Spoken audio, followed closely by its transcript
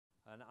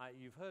And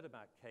you've heard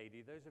about Katie.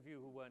 Those of you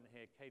who weren't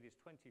here, Katie's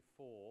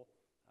 24.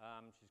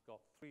 She's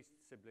got 3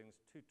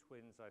 siblings, 2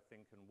 twins, I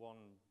think, and 1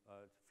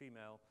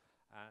 female,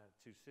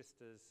 2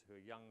 sisters who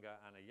are younger,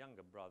 and a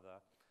younger brother.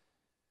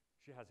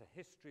 She has a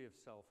history of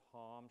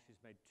self-harm.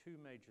 She's made 2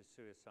 major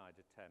suicide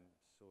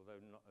attempts, although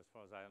not, as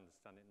far as I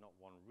understand it, not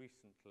one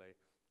recently.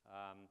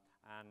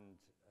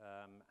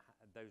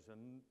 Those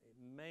are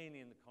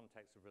mainly in the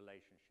context of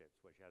relationships,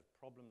 where she has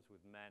problems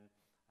with men,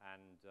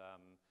 and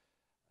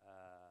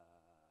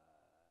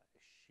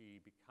she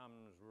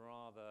becomes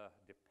rather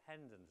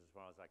dependent, as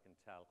far as I can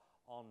tell,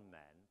 on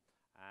men,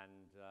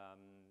 and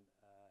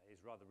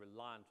is rather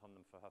reliant on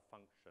them for her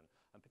function.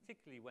 And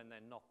particularly when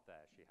they're not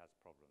there, she has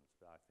problems,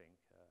 I think,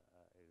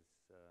 is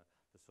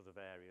the sort of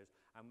areas.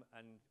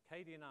 And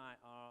Katie and I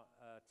are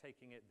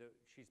taking it that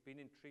she's been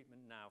in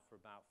treatment now for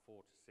about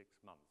 4 to 6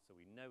 months. So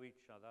we know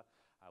each other.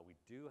 We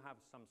do have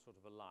some sort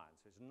of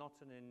alliance. It's not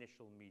an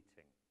initial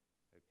meeting,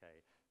 okay?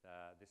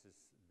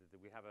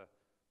 We have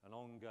an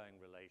ongoing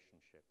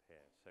relationship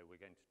here. So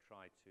we're going to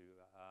try to,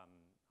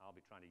 I'll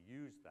be trying to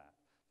use that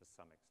to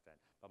some extent.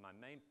 But my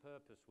main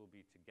purpose will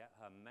be to get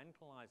her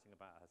mentalizing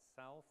about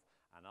herself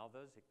and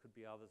others. It could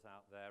be others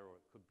out there, or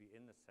it could be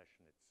in the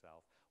session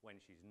itself when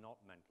she's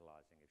not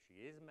mentalizing. If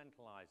she is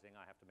mentalizing,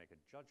 I have to make a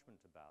judgment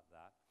about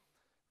that.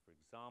 For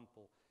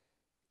example,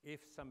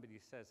 if somebody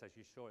says, as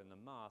you saw in the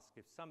mask,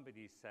 if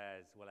somebody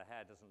says, well, her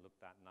hair doesn't look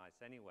that nice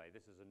anyway,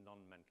 this is a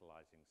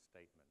non-mentalizing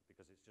statement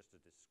because it's just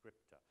a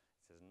descriptor.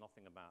 It says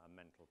nothing about a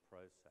mental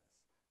process,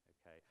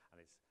 okay?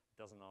 And it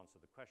doesn't answer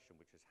the question,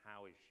 which is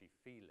how is she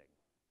feeling,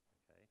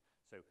 okay?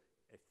 So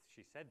if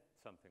she said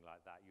something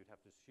like that, you'd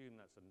have to assume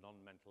that's a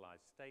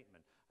non-mentalized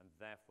statement, and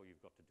therefore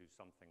you've got to do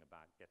something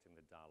about getting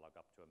the dialogue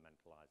up to a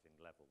mentalizing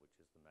level, which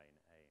is the main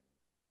aim,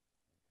 okay?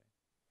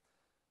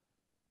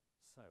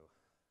 So,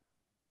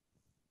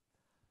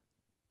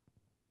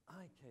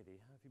 hi,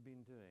 Katie. How have you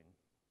been doing?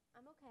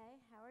 I'm okay.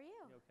 How are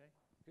you? You okay?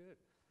 Good.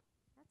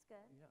 That's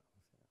good. Yeah.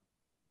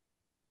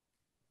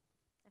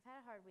 I've had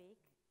a hard week.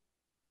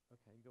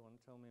 Okay, go on.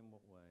 Tell me in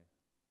what way.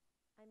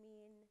 I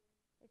mean,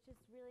 it's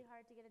just really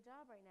hard to get a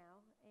job right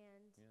now,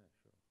 and Yeah,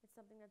 sure. it's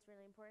something that's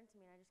really important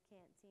to me, and I just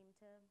can't seem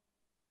to.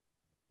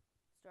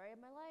 Story of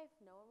my life.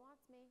 No one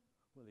wants me.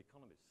 Well, the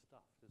economy's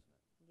stuffed, isn't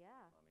it?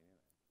 Yeah.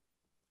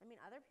 I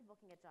mean, other people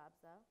can get jobs,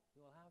 though.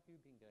 Well, how have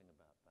you been going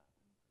about that,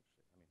 actually?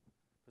 I mean,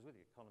 because with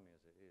the economy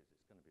as it is,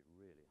 it's going to be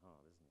really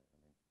hard, isn't it?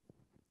 I mean,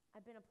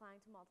 I've been applying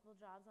to multiple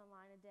jobs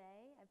online a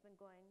day. I've been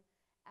going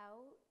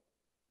out,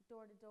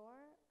 door to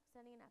door,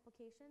 sending in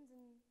applications,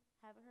 and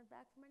haven't heard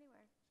back from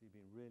anywhere. so you've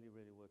been really,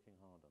 really working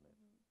hard on it.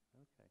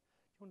 Mm-hmm. Okay.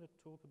 Do you want to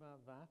talk about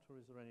that, or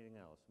is there anything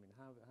else? I mean,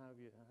 how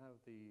have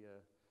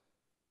the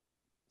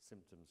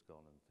symptoms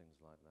gone and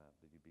things like that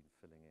you've been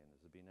filling in?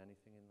 Has there been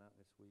anything in that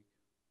this week?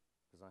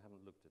 Because I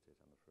haven't looked at it,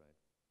 I'm afraid.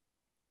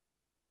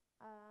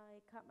 I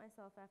cut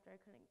myself after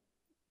I didn't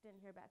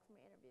hear back from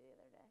my interview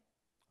the other day.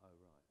 Oh,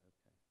 right,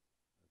 okay.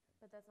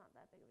 But that's not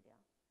that big of a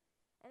deal.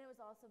 And it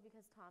was also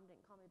because Tom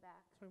didn't call me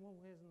back. So in what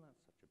way isn't that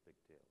such a big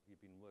deal?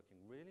 You've been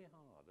working really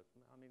hard.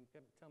 I mean,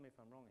 tell me if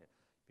I'm wrong here.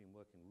 You've been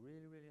working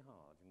really, really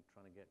hard in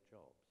trying to get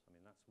jobs. I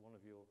mean, that's one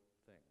of your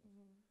things.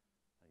 Mm-hmm.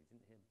 And you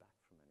didn't hear back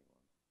from anyone.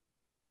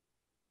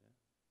 Yeah?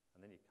 And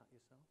then you cut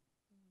yourself?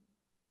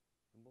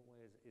 Mm-hmm. In what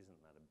way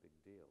isn't that a big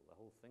deal? The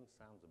whole thing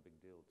sounds a big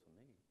deal to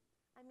me.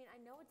 I mean, I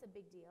know it's a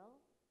big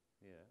deal.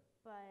 Yeah.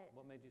 But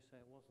what made you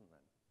say it wasn't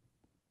then?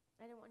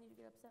 I didn't want you to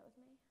get upset with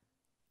me.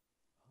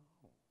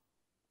 Oh,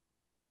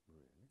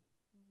 really?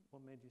 Mm-hmm.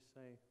 What made you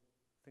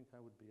think I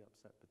would be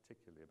upset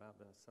particularly about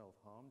the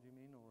self-harm, do you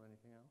mean, or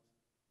anything else?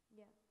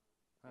 Yeah.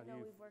 How I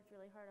know we've worked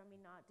really hard on me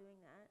not doing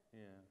that.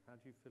 Yeah. How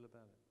do you feel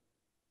about it?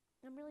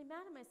 I'm really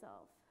mad at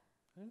myself.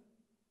 Huh?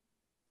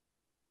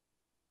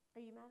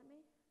 Are you mad at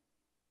me?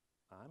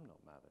 I'm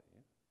not mad at you.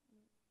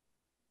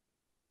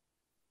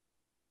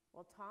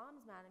 Well,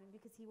 Tom's mad at me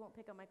because he won't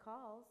pick up my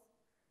calls.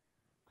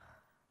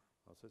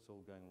 Oh, so it's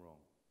all going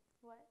wrong.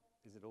 What?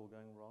 Is it all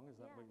going wrong? Is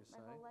that what you're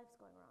saying? Yeah, my whole life's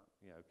going wrong.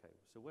 Yeah, okay.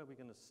 So where are we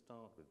going to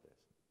start with this?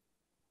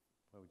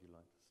 Where would you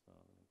like to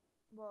start?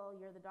 Well,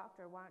 you're the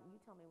doctor. Why don't you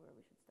tell me where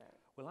we should start?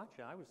 Well,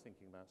 actually, I was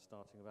thinking about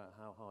starting about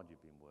how hard you've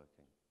been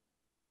working,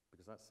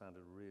 because that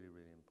sounded really,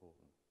 really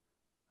important.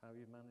 How have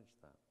you managed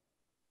that?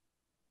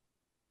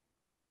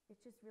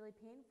 It's just really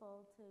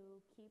painful to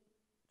keep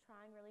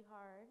trying really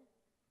hard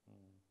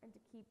and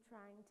to keep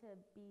trying to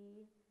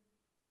be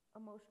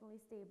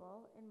emotionally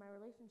stable in my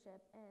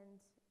relationship,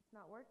 and it's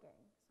not working.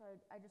 So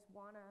I just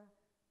want to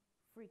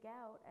freak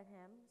out at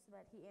him so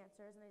that he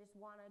answers, and I just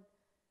want to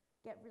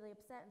get really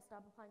upset and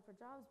stop applying for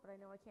jobs, but I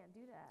know I can't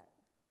do that.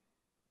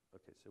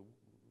 Okay, so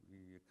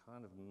you're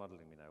kind of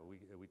muddling me now.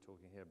 Are we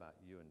talking here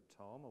about you and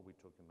Tom, or are we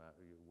talking about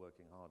you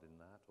working hard in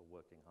that, or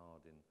working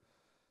hard in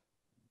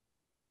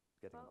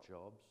getting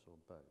jobs, or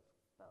both?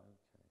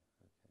 Both.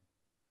 Okay.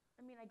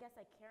 I mean, I guess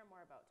I care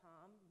more about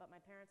Tom, but my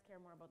parents care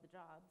more about the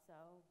job,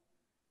 so.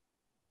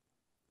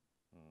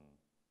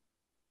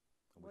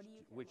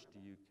 Which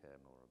do you care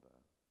more about?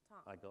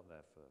 Tom. I got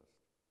there first.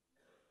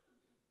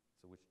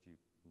 So which do you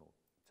more?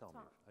 Tell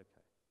Tom. me.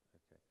 Okay.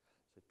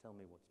 So tell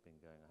me what's been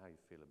going on, how you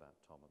feel about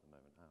Tom at the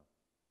moment, how?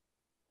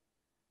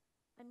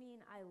 I mean,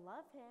 I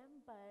love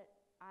him, but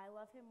I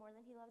love him more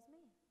than he loves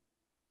me.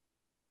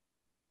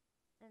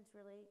 And it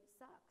really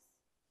sucks.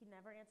 He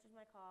never answers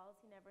my calls,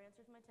 he never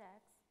answers my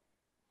texts.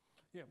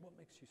 Yeah, what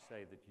makes you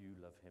say that you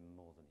love him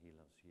more than he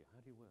loves you? How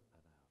do you work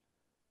that out?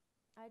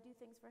 I do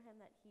things for him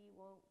that he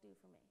won't do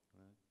for me.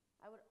 Right.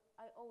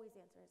 I always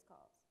answer his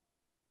calls.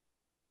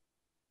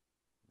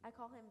 I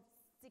call him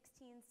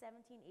 16,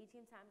 17,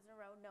 18 times in a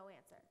row, no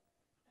answer.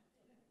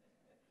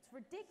 It's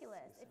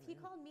ridiculous. If he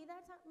called me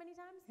that many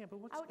times, yeah, but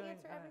I would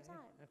answer every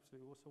time.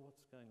 Absolutely. So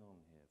what's going on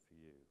here for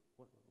you?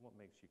 What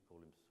makes you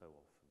call him so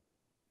often?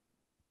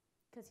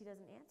 Because he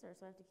doesn't answer,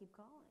 so I have to keep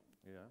calling.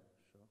 Yeah,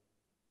 sure.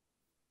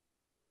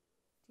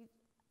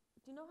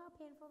 Do you know how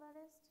painful that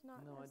is? To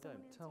not No, I have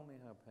someone don't. answer? Tell me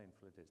how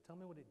painful it is. Tell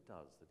me what it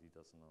does that he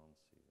doesn't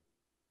answer you.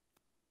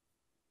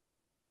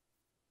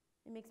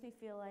 It makes me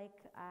feel like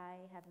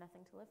I have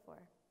nothing to live for.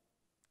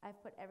 I've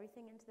put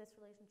everything into this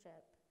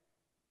relationship,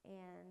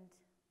 and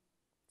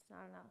it's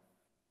not enough.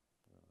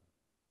 Right.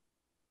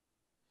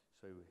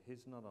 So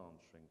his not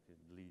answering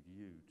could lead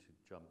you to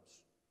jump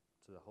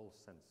to the whole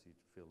sense you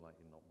feel like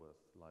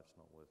life's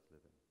not worth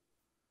living.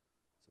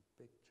 It's a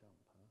big jump,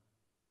 huh?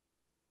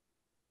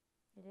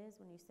 It is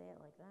when you say it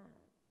like that.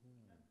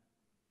 Yeah.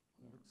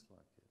 Yeah. It looks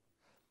like it.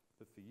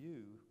 But for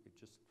you, it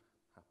just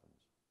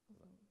happens.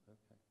 Mm-hmm.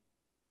 Okay.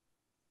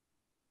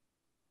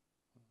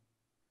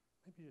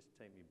 Maybe just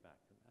take me back.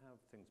 How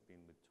have things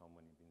been with Tom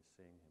when you've been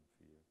seeing him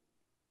for you?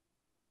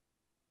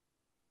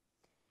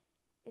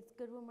 It's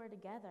good when we're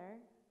together,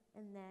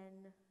 and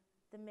then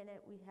the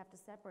minute we have to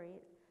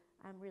separate,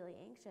 I'm really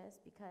anxious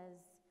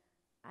because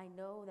I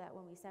know that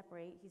when we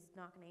separate, he's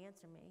not going to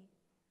answer me.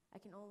 I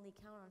can only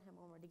count on him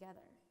when we're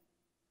together.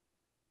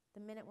 The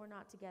minute we're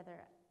not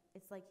together,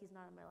 it's like he's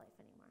not in my life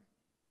anymore.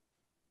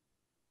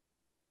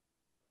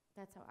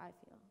 That's how I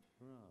feel.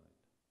 Right.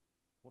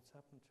 What's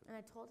happened to him? And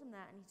I told him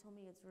that, and he told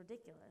me it's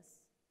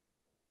ridiculous.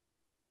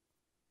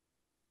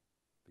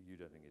 But you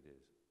don't think it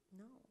is?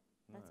 No,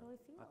 that's how I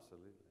feel.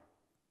 Absolutely.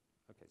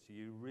 Okay, so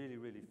you really,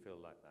 really feel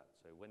like that.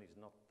 So when he's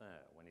not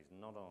there, when he's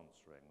not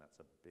answering,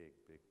 that's a big,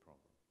 big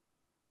problem.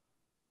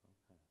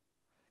 Okay.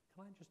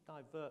 Can I just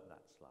divert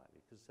that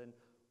slightly? Because then,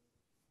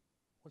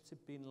 what's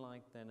it been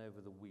like then over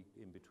the week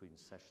in between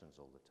sessions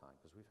all the time?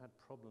 Because we've had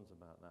problems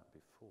about that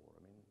before.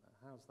 I mean,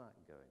 how's that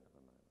going at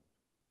the moment?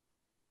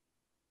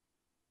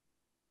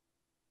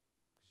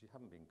 Because you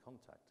haven't been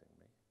contacting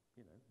me.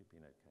 You know, you've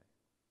been okay.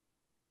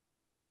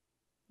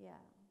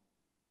 Yeah.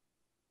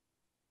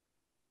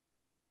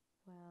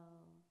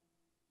 Well,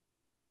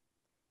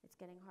 it's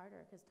getting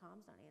harder because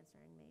Tom's not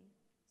answering me.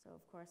 So,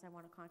 of course, I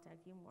want to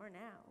contact you more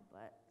now,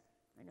 but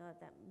I know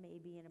that may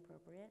be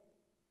inappropriate.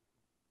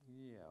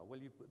 Yeah, well,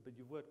 but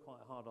you've worked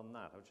quite hard on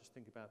that. I was just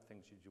thinking about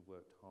things you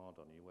worked hard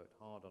on. You worked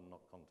hard on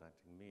not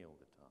contacting me all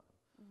the time.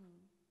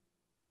 Mm-hmm.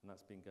 And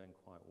that's been going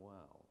quite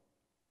well.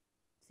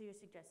 So you're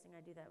suggesting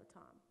I do that with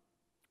Tom?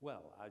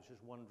 Well, I was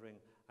just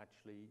wondering,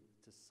 actually,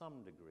 to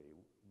some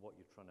degree, what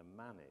you're trying to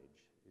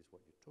manage is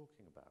what you're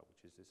talking about,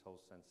 which is this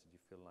whole sense that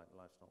you feel like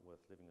life's not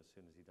worth living as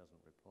soon as he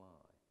doesn't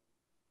reply.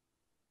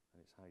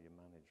 And it's how you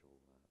manage all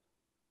that.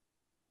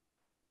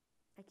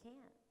 I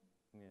can't.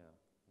 Yeah.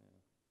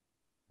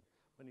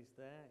 When he's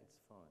there,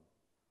 it's fine.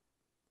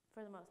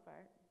 For the most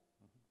part.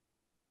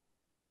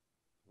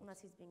 Mm-hmm.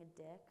 Unless he's being a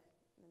dick,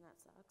 then that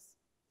sucks.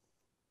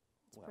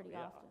 It's Well, pretty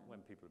yeah, often.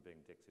 when people are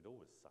being dicks, it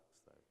always sucks,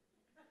 though.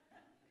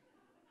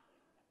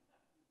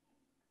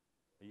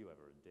 Are you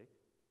ever a dick?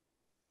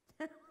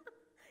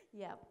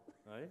 Yep.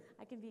 Are you?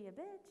 I can be a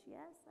bitch,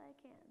 yes, I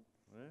can.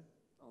 Yeah?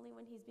 Only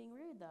when he's being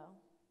rude, though.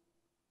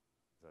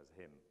 That's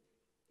him.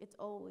 It's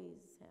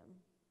always him.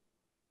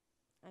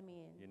 I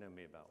mean... You know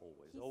me about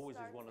always. He Always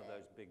is starts one of it.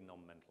 those big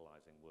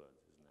non-mentalizing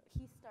words, isn't it?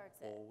 He starts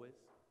it. Always?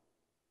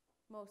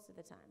 Most of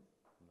the time.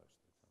 Most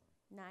of the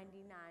time.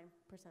 99%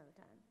 of the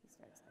time, he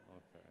starts it.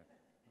 Okay.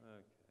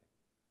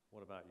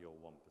 What about your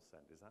 1%?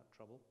 Is that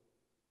trouble?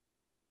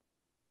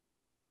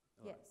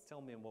 All right. Yes. Tell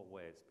me in what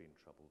way it's been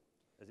trouble.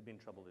 Has it been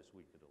trouble this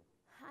week at all?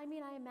 I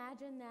mean, I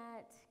imagine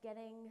that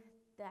getting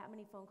that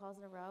many phone calls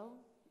in a row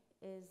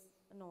is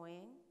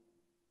annoying.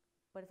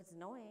 But if it's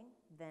annoying,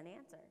 then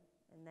answer.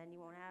 And then you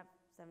won't have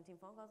 17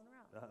 phone calls in a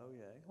row. Oh,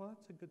 yeah. Well,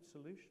 that's a good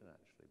solution,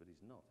 actually, but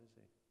he's not, is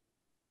he?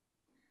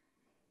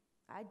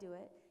 I do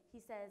it.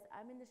 He says,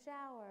 I'm in the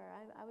shower.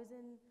 I was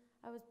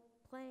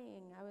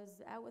playing. I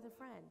was out with a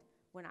friend.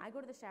 When I go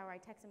to the shower, I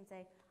text him and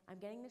say, I'm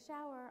getting in the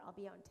shower. I'll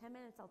be out in 10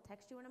 minutes. I'll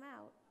text you when I'm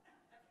out.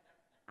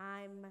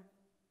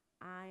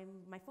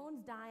 My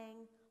phone's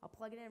dying. I'll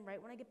plug it in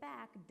right when I get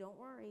back. Don't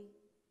worry.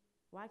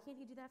 Why can't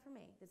he do that for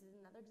me? This is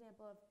another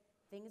example of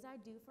things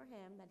I do for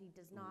him that he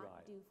does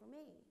not do for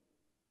me.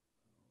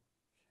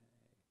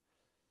 Okay.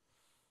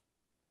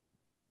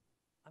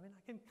 I mean,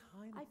 I can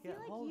kind of I feel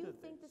get like hold you of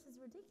think this. this is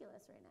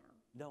ridiculous right now.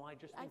 No, I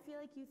just think... I feel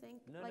like you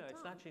think No, like no,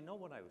 it's Tom. actually not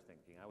what I was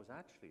thinking. I was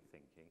actually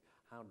thinking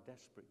how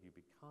desperate you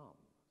become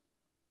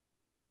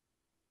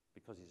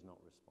because he's not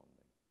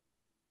responding.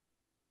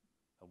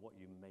 and what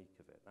you make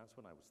of it. That's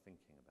what I was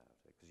thinking about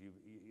it. Because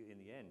in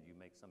the end, you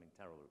make something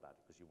terrible about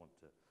it because you want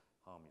to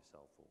harm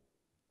yourself or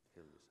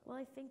kill yourself. Well,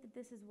 I think that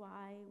this is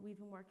why we've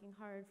been working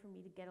hard for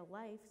me to get a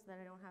life so that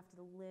I don't have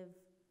to live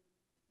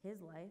his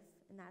life.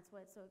 And that's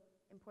why it's so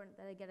important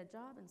that I get a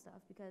job and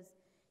stuff, because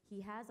he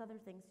has other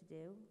things to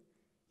do.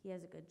 He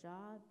has a good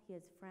job. He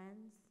has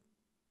friends.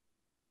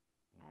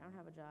 I don't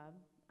have a job.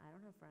 I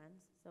don't have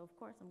friends. So, of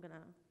course, I'm going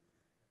to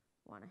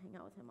want to hang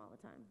out with him all the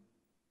time.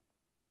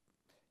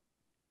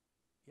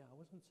 Yeah, I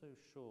wasn't so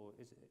sure.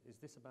 Is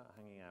this about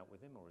hanging out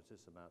with him, or is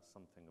this about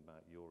something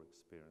about your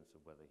experience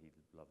of whether he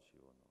loves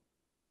you or not?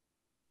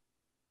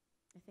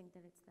 I think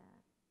that it's that.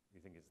 You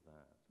think it's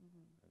that?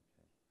 Mm-hmm.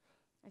 Okay.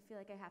 I feel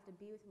like I have to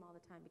be with him all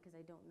the time because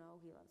I don't know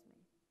he loves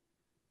me.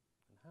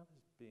 And how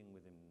does being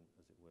with him,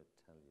 as it were,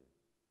 tell you?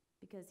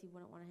 Because he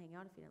wouldn't want to hang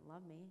out if he didn't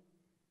love me.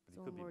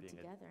 But so when we're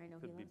together, I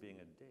know he loves me. Could be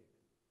being a dick.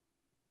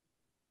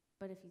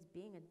 But if he's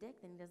being a dick,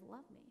 then he doesn't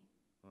love me.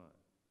 Right.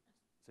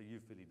 So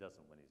you feel he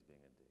doesn't when he's being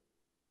a dick?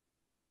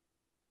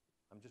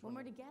 I'm just when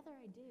we're together,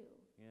 I do.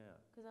 Yeah.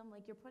 Because I'm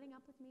like, you're putting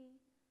up with me,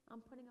 I'm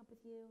putting up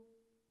with you.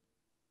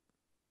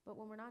 But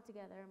when we're not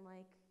together, I'm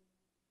like,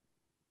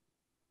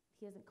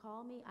 he doesn't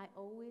call me. I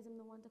always am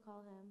the one to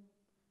call him.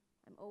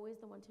 I'm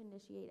always the one to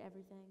initiate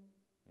everything.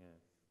 Yeah.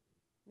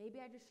 Maybe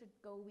I just should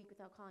go a week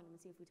without calling him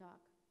and see if we talk.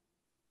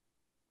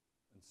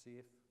 And see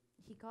if?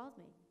 He calls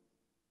me.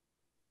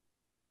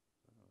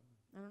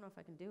 I don't know if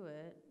I can do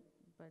it,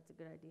 but it's a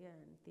good idea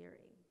in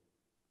theory.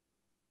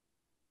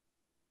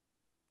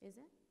 Is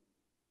it?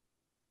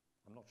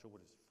 I'm not sure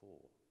what it's for.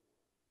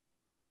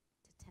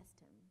 To test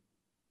him.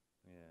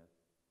 Yeah.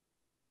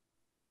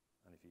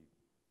 And if he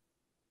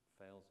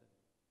fails it?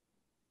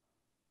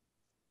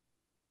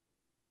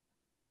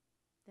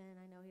 Then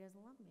I know he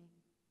doesn't love me.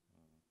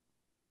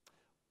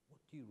 What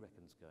do you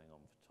reckon's going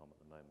on for Tom at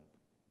the moment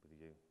with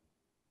you?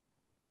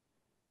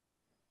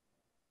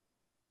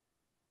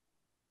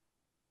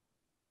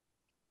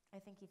 I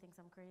think he thinks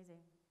I'm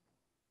crazy.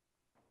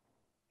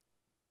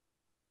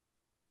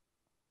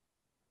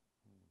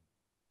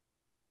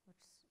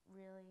 Which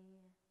really...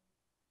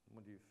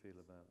 What do you feel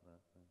about that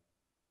then?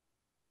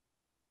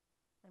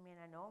 I mean,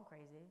 I know I'm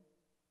crazy.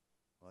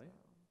 Are you?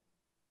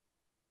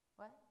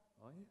 What?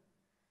 Are you?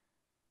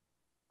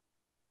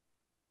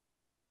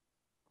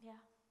 Yeah.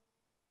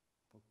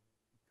 Well,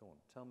 go on.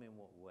 Tell me in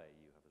what way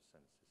you have a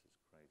sense this is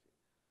crazy.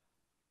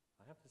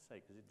 I have to say,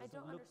 because it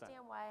doesn't look that... I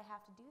don't understand why I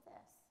have to do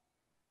this.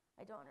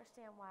 I don't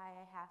understand why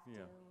I have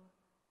to...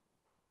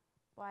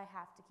 Why I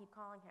have to keep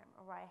calling him,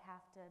 or why I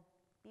have to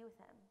be with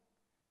him.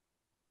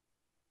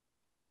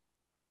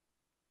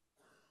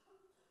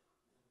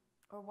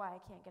 Or why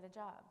I can't get a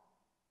job.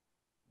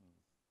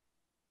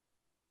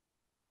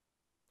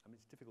 I mean,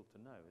 it's difficult to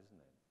know,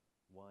 isn't it?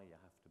 Why you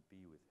have to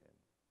be with him.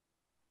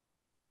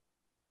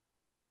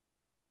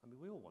 I mean,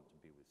 we all want to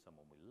be with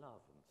someone we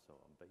love and so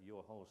on, but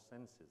your whole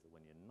sense is that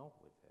when you're not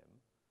with him,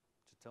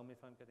 to tell me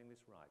if I'm getting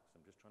this right, because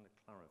I'm just trying to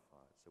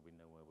clarify it so we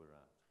know where we're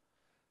at.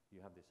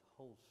 You have this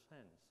whole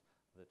sense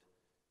that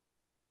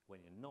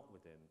when you're not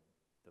with him,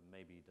 that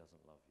maybe he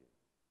doesn't love you.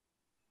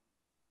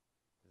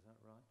 Is that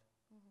right?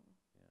 Mm-hmm.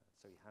 Yeah,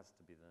 so he has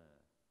to be there.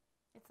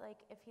 It's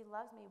like, if he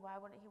loves me, why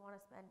wouldn't he want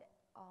to spend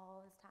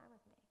all his time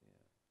with me?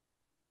 Yeah.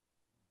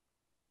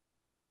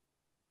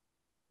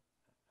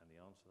 And the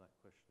answer to that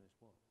question is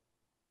what?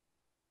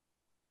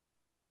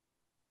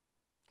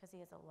 Because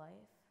he has a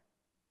life?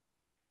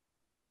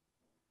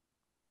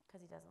 Because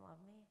he doesn't love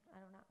me?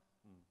 I don't know.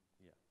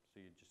 Yeah, so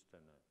you just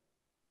don't know.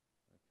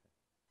 Okay.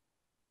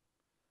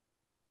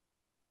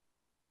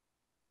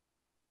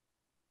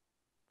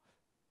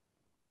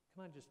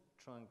 Can I just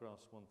try and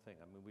grasp one thing?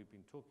 I mean, we've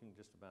been talking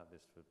just about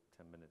this for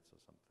 10 minutes or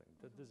something.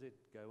 Does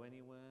it go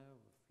anywhere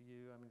for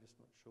you? I'm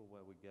just not sure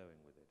where we're going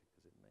with it,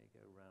 because it may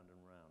go round and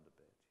round a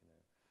bit, you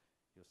know.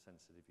 You're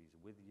sensitive, he's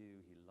with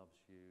you, he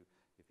loves you.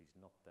 If he's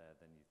not there,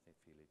 then you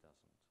feel he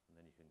doesn't. And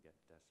then you can get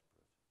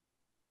desperate.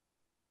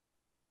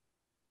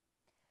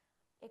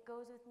 It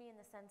goes with me in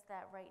the sense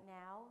that right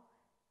now,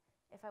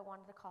 if I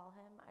wanted to call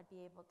him, I'd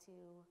be able to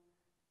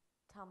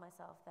tell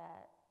myself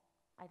that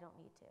I don't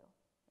need to,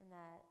 and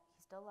that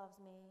he still loves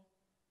me.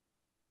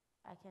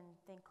 I can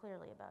think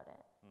clearly about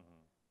it.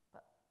 Mm-hmm.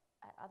 But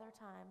at other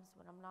times,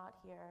 when I'm not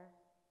here,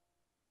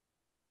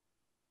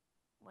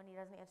 when he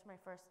doesn't answer my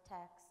first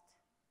text,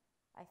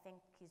 I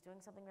think he's doing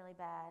something really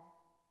bad,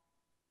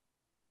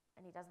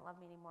 and he doesn't love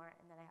me anymore,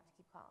 and then I have to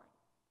keep calling.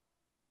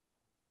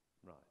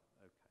 Right,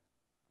 okay.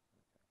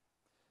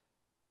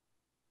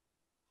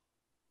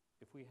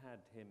 If we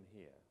had him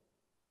here,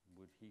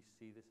 would he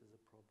see this as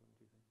a problem,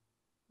 do you think?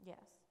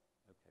 Yes.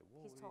 Okay.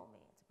 He's told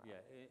me it's a problem.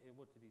 Yeah,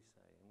 what did he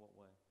say? In what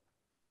way?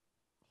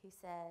 He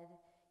said,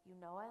 you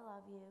know I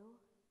love you.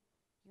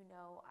 You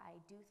know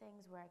I do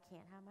things where I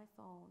can't have my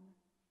phone.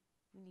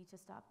 You need to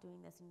stop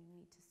doing this, and you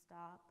need to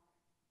stop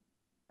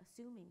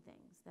assuming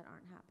things that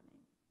aren't happening.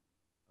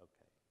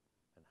 Okay.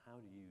 And how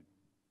do you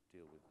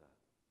deal with that?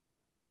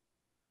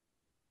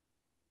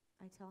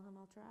 I tell him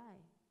I'll try.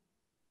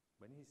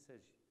 When he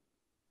says,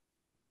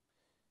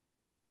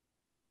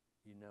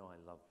 you know I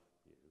love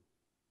you,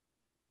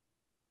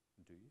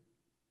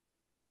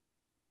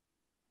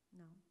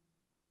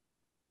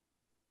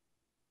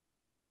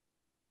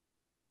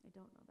 I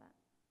don't know that.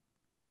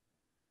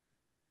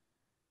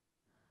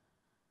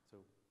 So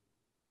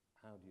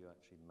how do you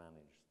actually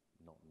manage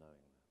not knowing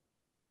that?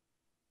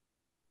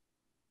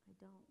 I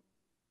don't.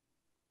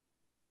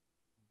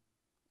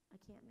 I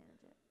can't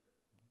manage it.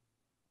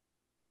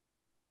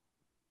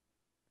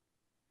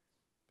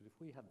 But if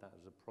we had that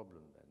as a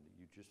problem then, that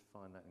you just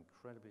find that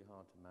incredibly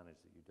hard to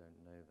manage, that you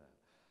don't know that,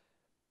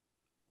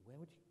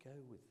 where would you go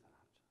with that?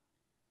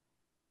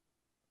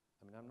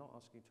 I mean, I'm not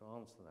asking you to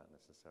answer that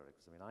necessarily,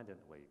 because I don't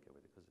know where you go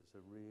with it, because it's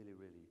a really,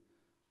 really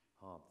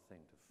hard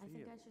thing to feel. I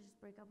think I should just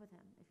break up with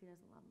him if he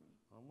doesn't love me.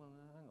 Oh, well,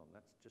 no, hang on,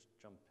 that's just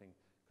jumping,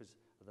 because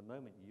at the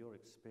moment your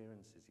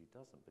experience is he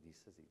doesn't, but he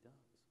says he does.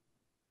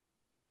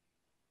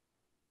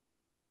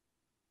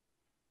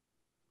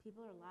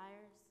 People are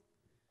liars.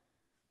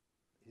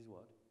 He's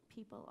what?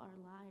 People are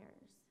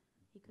liars.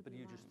 He could But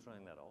be are you just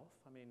lying. throwing that off?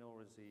 I mean, or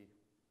is he,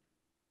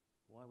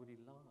 why would he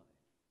lie?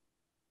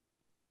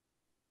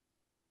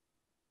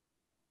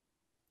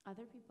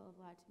 Other people have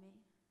lied to me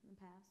in the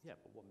past. Yeah,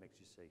 but what makes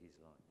you say he's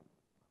lying?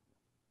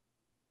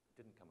 It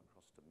didn't come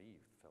across to me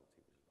you felt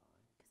he was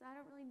lying. Because I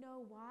don't really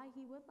know why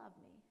he would love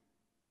me.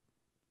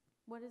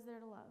 What is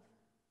there to love?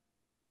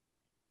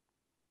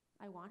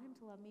 I want him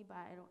to love me, but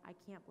I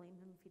can't blame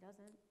him if he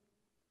doesn't.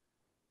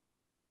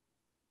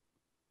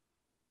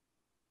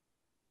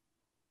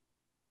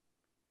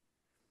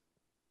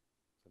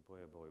 So boy,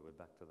 oh boy, we're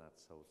back to that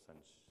soul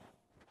sense.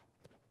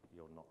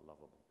 You're not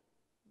lovable.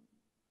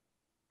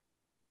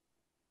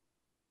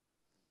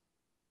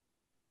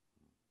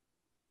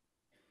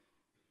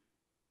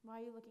 Why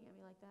are you looking at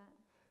me like that?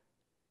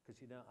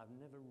 Because, I've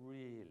never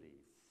really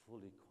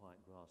fully quite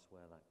grasped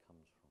where that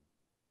comes from.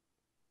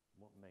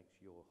 What makes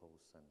your whole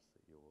sense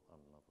that you're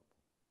unlovable?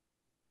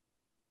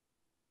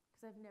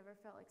 Because I've never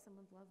felt like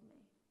someone's loved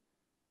me.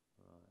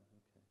 Right,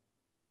 okay.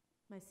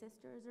 My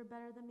sisters are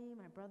better than me.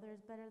 My brother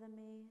is better than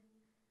me.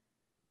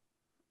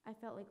 I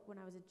felt like when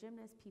I was a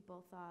gymnast,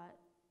 people thought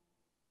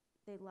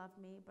they loved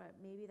me, but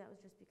maybe that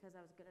was just because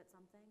I was good at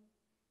something.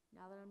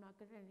 Now that I'm not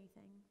good at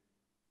anything,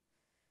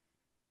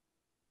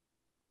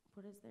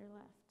 what is there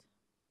left?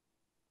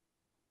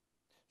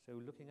 So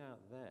looking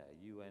out there,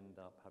 you end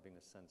up having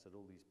a sense that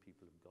all these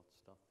people have got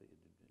stuff that you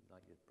did,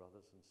 like your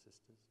brothers and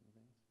sisters and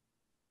things,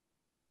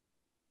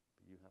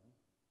 but you haven't?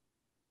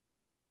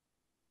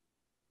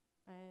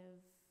 I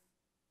have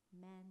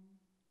men.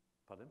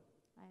 Pardon?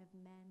 I have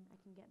men. I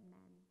can get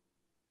men.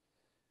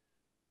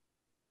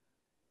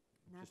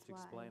 And that's Just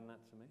explain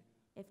that to me.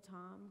 If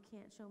Tom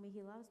can't show me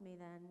he loves me,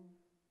 then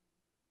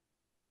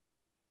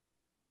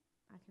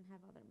I can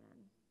have other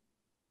men.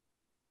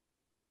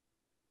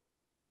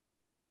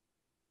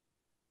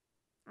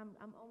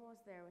 I'm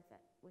almost there with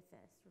this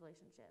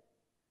relationship.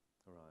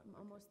 All right. I'm okay.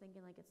 almost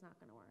thinking like it's not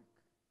going to work.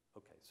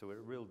 Okay, so we're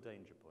at a real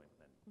danger point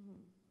then. Mm-hmm.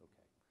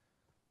 Okay.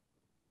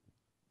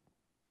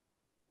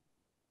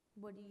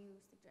 What do you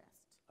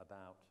suggest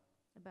About?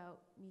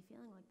 me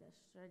feeling like this?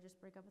 Should I just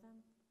break up with him?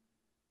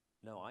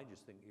 No, I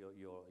just think you're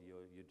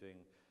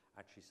doing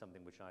actually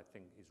something which I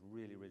think is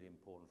really, really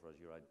important for us.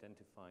 You're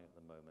identifying at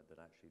the moment that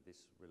actually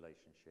this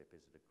relationship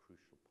is at a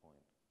crucial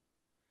point.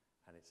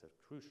 And it's a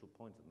crucial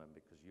point at the moment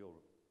because your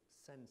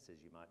sense is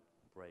you might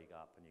break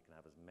up and you can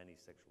have as many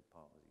sexual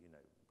partners,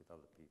 with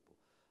other people,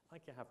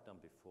 like you have done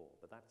before,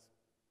 but that's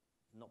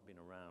not been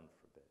around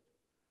for a bit.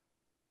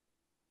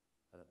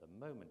 And at the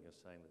moment you're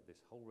saying that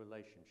this whole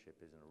relationship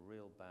is in a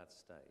real bad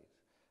state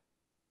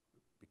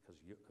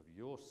because of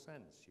your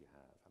sense you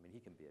have. I mean,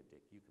 he can be a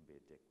dick, you can be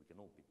a dick, we can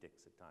all be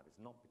dicks at times.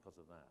 It's not because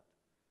of that.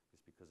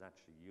 It's because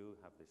actually you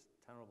have this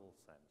terrible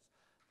sense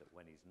that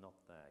when he's not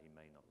there, he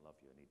may not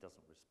love you and he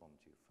doesn't respond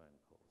to your phone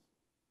calls.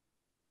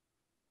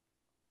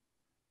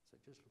 So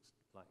it just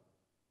looks like,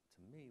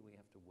 to me, we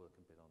have to work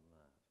a bit on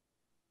that.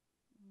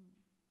 Mm.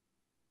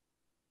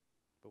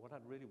 But what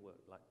I'd really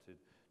like to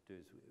do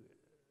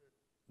is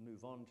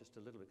move on just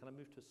a little bit. Can I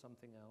move to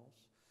something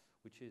else,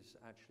 which is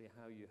actually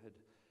how you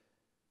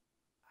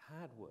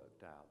had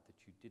worked out that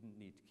you didn't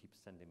need to keep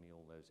sending me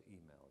all those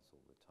emails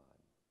all the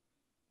time,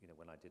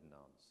 when I didn't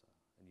answer.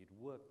 And you'd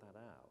worked that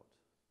out.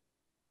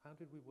 How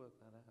did we work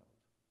that out?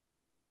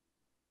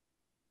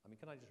 I mean,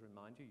 can I just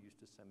remind you, you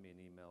used to send me an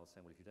email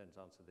saying, well, if you don't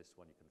answer this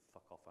one, you can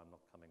fuck off, I'm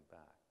not coming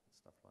back, and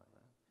stuff like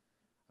that.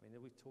 I mean,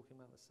 are we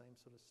talking about the same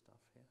sort of stuff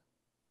here?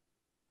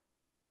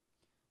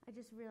 I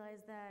just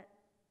realized that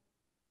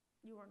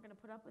you weren't going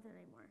to put up with it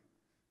anymore.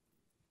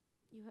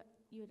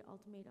 You had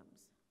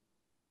ultimatums.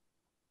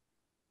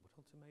 What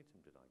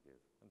ultimatum did I give?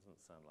 That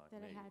doesn't sound like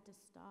that me. I had to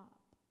stop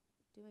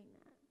doing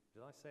that.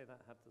 Did I say that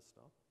had to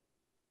stop?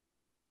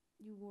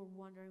 You were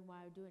wondering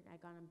why I would do it, and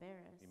I got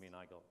embarrassed. You mean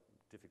I got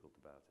difficult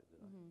about it, did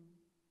I?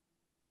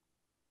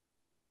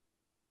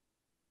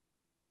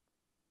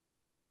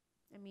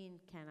 I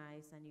mean, can I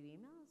send you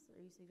emails?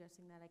 Are you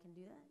suggesting that I can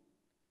do that?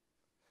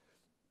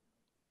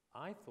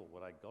 I thought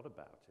what I got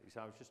about it,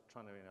 I was just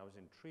I was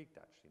intrigued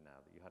actually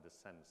now that you had a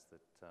sense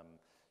that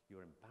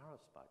you were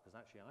embarrassed by it, because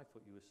actually I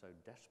thought you were so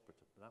desperate.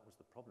 That was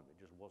the problem, it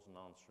just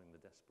wasn't answering the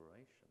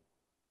desperation.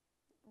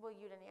 Well,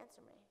 you didn't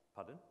answer me.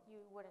 Pardon?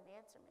 You wouldn't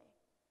answer me.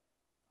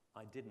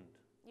 I didn't.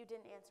 You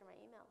didn't answer my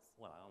emails.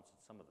 Well, I answered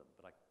some of them,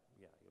 but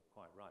yeah, you're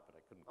quite right, but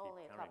I couldn't keep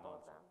Only a carrying couple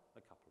on. of them.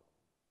 A couple of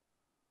them.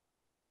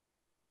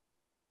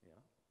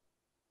 Yeah.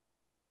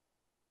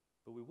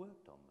 But we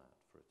worked on that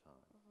for a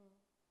time.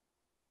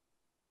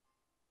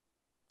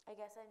 I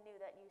guess I knew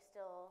that you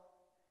still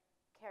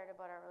cared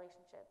about our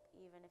relationship,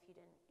 even if you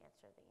didn't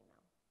answer the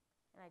email.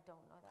 And I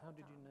don't know that. How with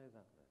did you Tom. know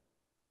that then?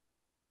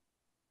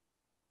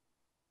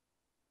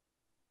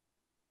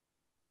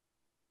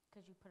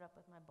 Because you put up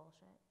with my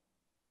bullshit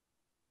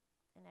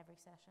in every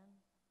session.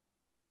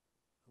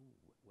 Oh,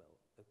 well,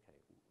 okay.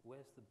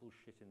 Where's the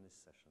bullshit in this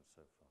session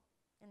so far?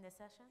 In this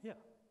session? Yeah.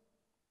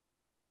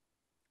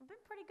 I've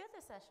been pretty good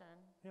this session.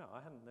 Yeah,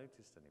 I hadn't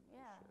noticed any bullshit.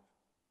 Yeah.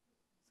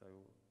 So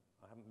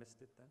I haven't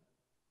missed it then?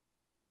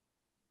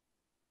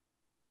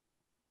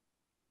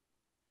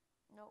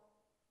 Nope.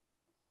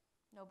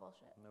 No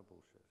bullshit. No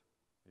bullshit.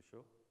 You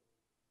sure?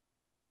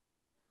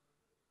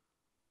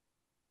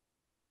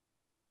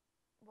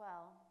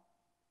 Well,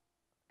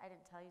 I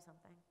didn't tell you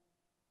something.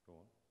 Go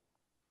on.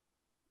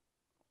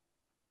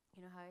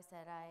 You know how I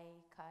said I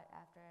cut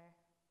after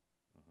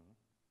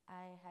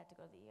I had to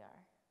go to the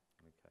ER?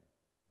 Okay.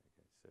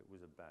 So it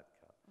was a bad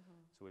cut.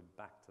 So we're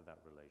back to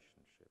that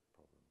relationship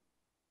problem.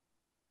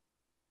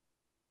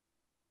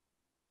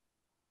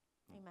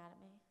 Are you mad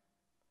at me?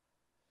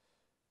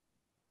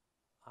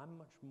 I'm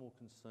much more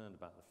concerned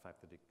about the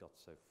fact that it got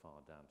so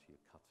far down to your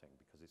cutting,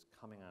 because it's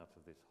coming out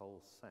of this whole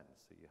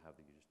sense that you have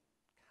that you just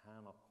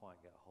cannot quite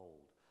get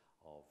hold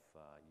of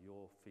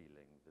your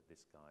feeling that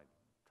this guy,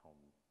 Tom,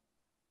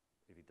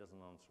 if he doesn't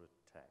answer a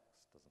text,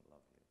 doesn't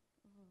love you.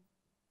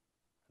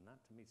 And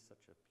that to me is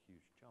such a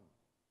huge jump.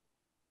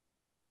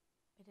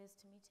 It is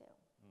to me too.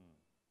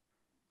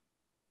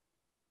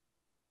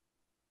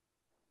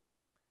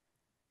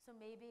 So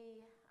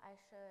maybe I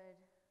should,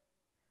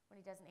 when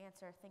he doesn't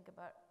answer, think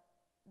about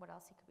what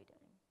else he could be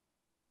doing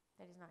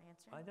that he's not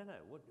answering. I don't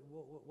know. What,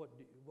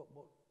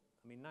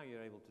 I mean, now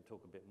you're able to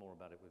talk a bit more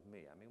about it with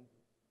me. I mean,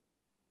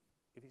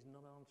 if he's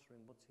not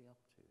answering, what's he up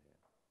to here?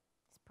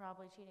 He's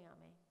probably cheating on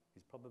me.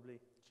 He's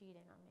probably...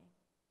 Cheating on me.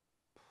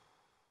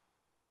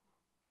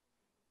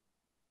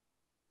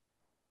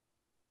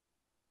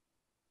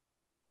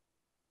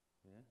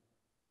 Yeah?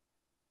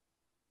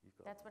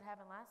 That's what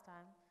happened last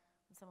time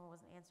when someone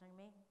wasn't answering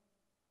me.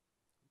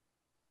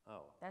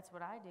 Oh. That's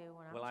what I do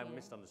when I'm Well, I cheating.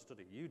 misunderstood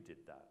it. You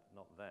did that,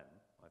 not them,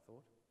 I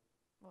thought.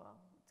 Well,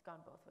 it's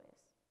gone both ways.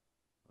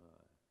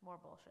 More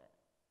bullshit.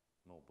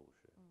 More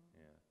bullshit,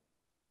 yeah.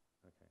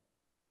 Okay.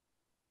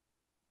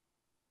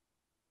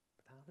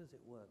 But how does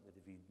it work that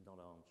if he's not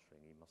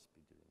answering, he must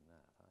be doing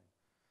that?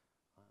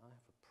 I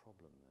have a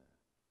problem there.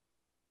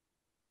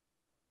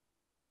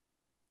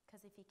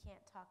 Because if he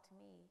can't talk to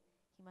me,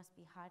 he must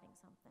be hiding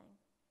something.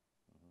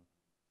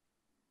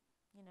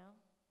 You know?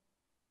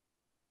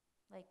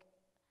 Like,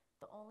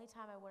 the only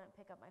time I wouldn't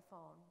pick up my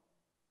phone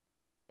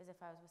is if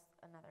I was with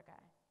another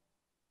guy.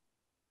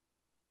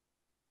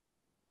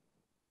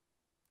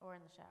 Or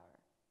in the shower.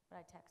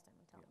 But I text him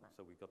and tell him that.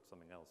 So we've got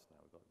something else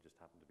now. We've got just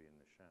happen to be in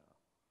the shower.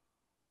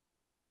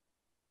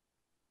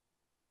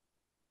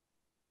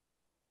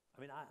 I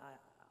mean,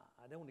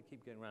 I don't want to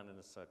keep going around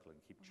in a circle and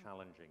keep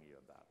challenging you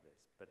about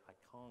this, but I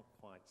can't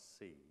quite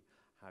see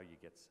how you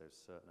get so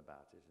certain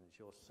about it, and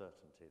it's your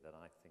certainty that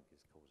I think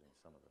is causing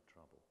some of the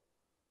trouble.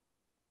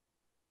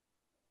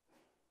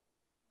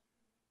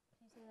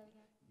 Can you say that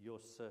again?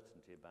 Your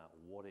certainty about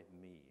what it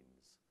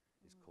means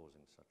is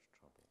causing such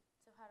trouble.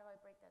 So how do I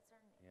break that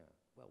certainty? Yeah.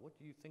 Well, what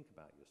do you think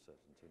about your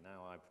certainty?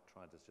 Now I've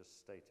tried to just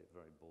state it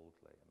very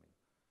baldly. I mean,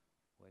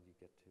 where do you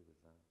get to with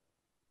that?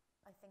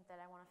 I think that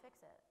I want to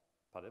fix it.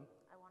 Pardon?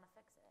 I want to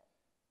fix it.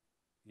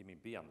 You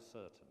mean be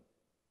uncertain?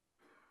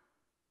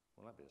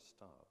 Well, that'd be a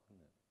start,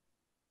 wouldn't it?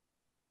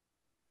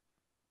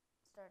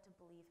 Start to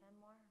believe him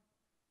more?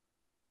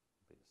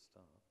 Be a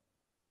start.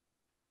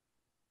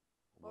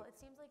 Well, it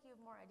seems like you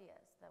have more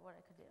ideas that what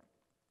I could do.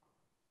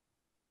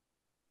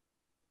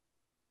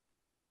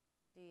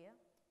 Do you?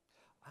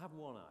 I have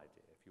one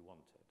idea, if you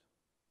want it,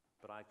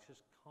 but I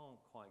just can't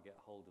quite get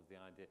hold of the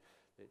idea.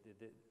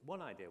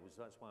 One idea was,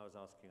 that's why I was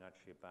asking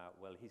actually about,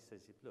 well, he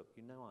says, look,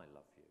 you know I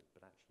love you,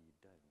 but actually you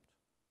don't.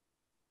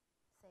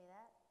 Say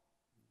that?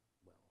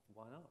 Well,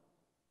 why not?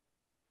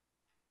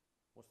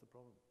 What's the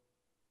problem?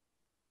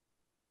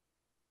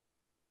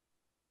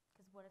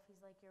 Because what if he's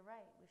like, you're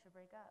right, we should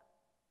break up?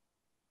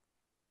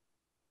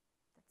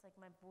 That's like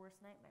my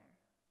worst nightmare,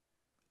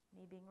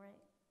 me being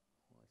right.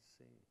 Oh, I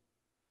see.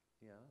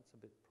 Yeah, that's a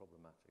bit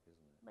problematic,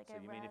 isn't it? Like, so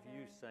you mean if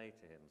you rather- say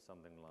to him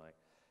something like,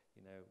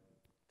 you know,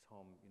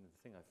 Tom, you know,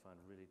 the thing I find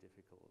really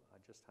difficult, I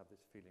just have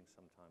this feeling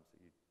sometimes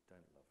that you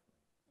don't love me.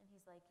 And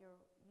he's like,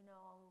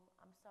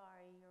 I'm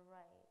sorry, you're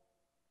right.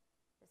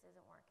 This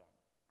isn't working.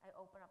 I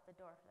open up the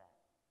door for that.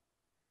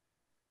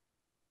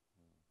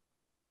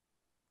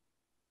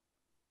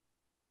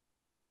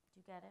 Do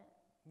you get it?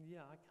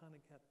 Yeah, I kind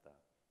of get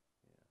that.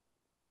 Yeah.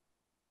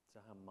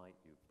 So how might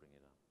you bring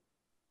it up?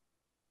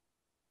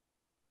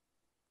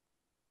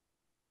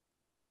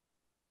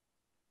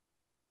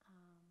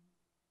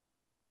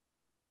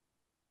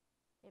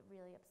 It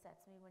really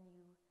upsets me when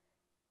you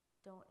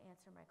don't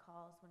answer my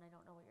calls when I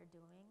don't know what you're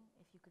doing.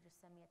 If you could just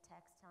send me a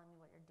text telling me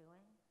what you're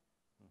doing.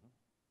 Mm-hmm.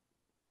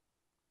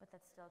 But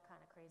that's still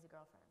kind of crazy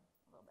girlfriend,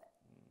 a little bit.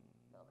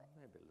 A little bit.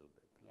 Maybe a little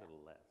bit, a Yeah.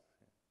 little less.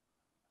 Yeah.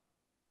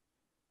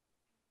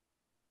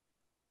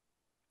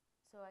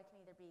 So I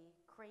can either be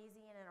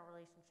crazy and in a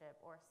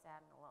relationship or sad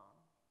and alone.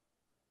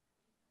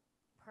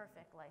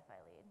 Perfect life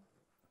I lead.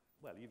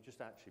 Well, you've just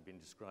actually been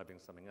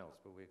describing something else,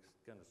 but we're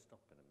going to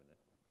stop in a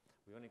minute.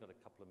 We've only got a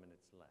couple of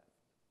minutes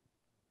left.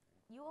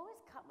 You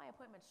always cut my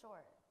appointment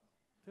short.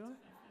 Do I?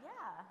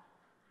 Yeah.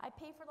 I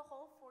pay for the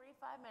whole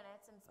 45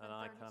 minutes and spend And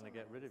I 32 kind of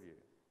get rid of you.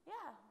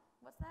 Yeah.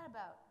 What's that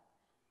about?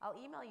 I'll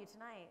email you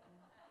tonight.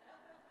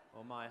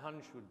 Well, my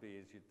hunch would be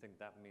is you'd think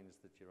that means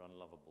that you're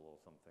unlovable or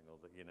something, or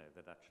that, you know,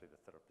 that actually the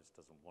therapist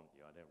doesn't want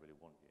you. I don't really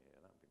want you here.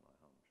 That would be my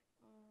hunch.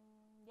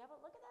 Yeah,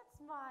 but look at that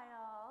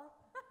smile.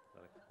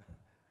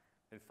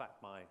 In fact,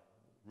 my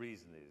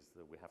reason is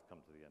that we have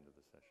come to the end of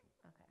the session.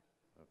 Okay.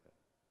 Okay.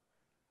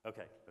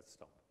 Okay, let's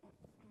stop.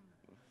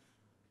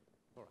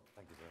 All right,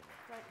 thank you very much.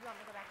 Do you want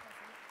me to go back to my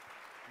seat?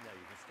 No,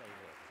 you can stay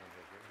here.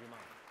 Do you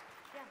mind?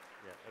 Yeah.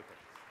 Yeah, okay.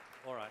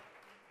 All right.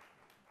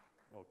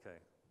 Okay,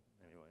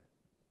 anyway,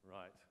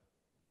 right.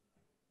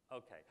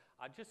 Okay,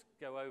 I'll just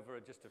go over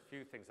just a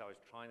few things I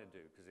was trying to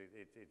do, because it's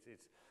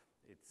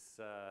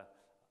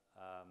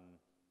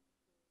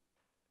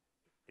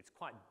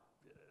quite,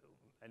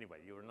 anyway,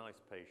 you're a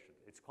nice patient.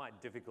 It's quite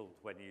difficult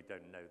when you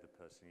don't know the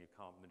person, you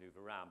can't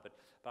maneuver around. But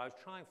I was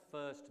trying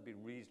first to be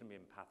reasonably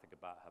empathic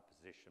about her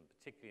position,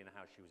 particularly in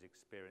how she was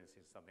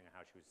experiencing something and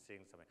how she was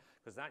seeing something,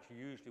 because that's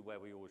usually where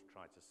we always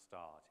try to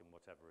start in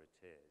whatever it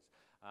is.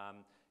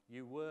 I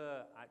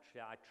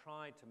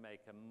tried to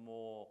make a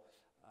more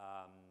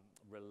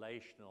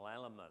relational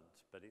element,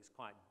 but it was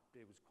quite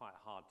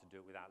hard to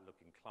do it without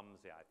looking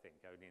clumsy, I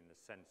think, only in the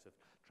sense of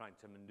trying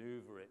to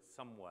maneuver it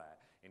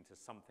somewhere into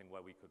something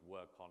where we could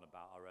work on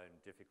about our own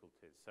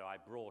difficulties. So I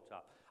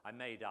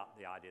made up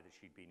the idea that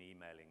she'd been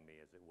emailing me,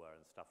 as it were,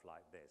 and stuff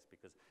like this,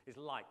 because it's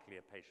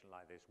likely a patient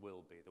like this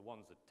will be. The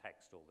ones that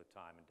text all the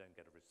time and don't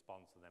get a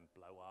response and then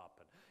blow up,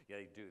 and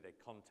yeah, they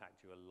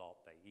contact you a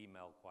lot, they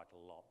email quite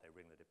a lot, they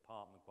ring the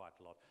department quite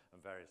a lot,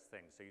 and various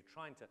things. So you're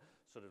trying to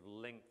sort of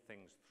link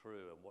things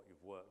through and what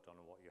you've worked on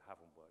and what you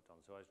haven't worked on.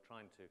 So I was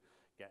trying to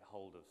get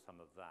hold of some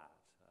of that.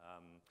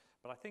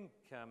 But I think,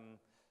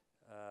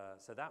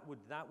 so that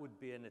would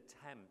be an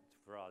attempt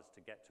for us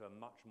to get to a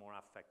much more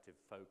affective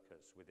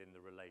focus within the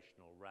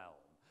relational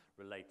realm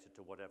related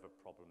to whatever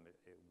problem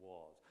it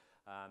was.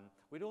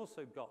 We'd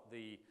also got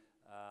the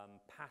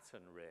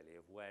pattern, really,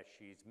 of where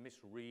she's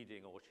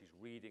misreading or she's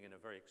reading in a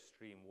very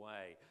extreme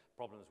way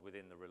problems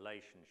within the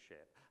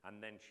relationship,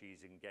 and then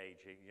she's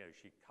engaging, you know,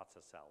 she cuts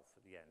herself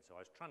at the end. So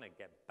I was trying to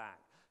get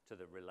back to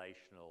the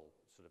relational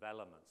sort of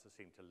elements that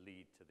seem to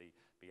lead to the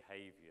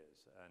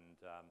behaviors and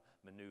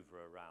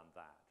maneuver around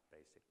that,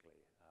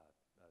 basically,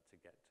 to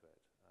get to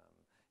it,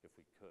 if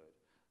we could.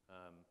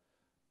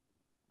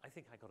 I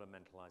think I got her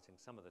mentalizing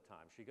some of the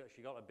time. She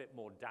got a bit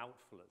more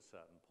doubtful at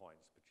certain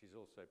points, but she's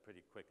also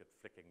pretty quick at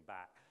flicking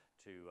back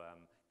to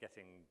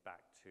getting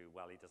back to,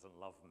 well, he doesn't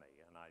love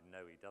me, and I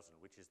know he doesn't,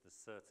 which is the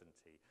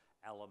certainty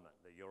element,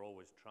 that you're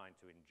always trying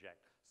to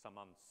inject some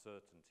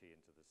uncertainty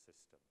into the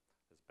system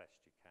as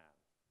best you can.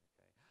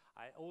 Okay.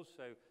 I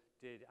also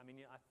did, I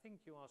mean, I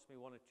think you asked me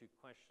one or two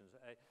questions.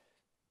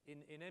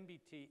 In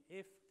MBT,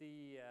 if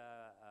the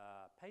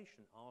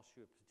patient asks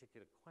you a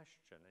particular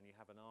question and you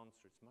have an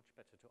answer, it's much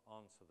better to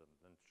answer them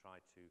than to try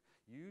to,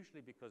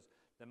 usually because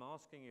them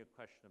asking you a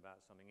question about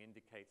something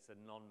indicates a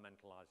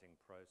non-mentalizing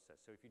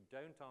process. So if you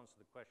don't answer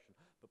the question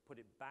but put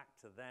it back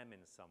to them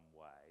in some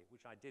way,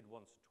 which I did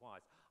once or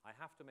twice, I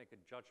have to make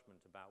a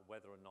judgment about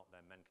whether or not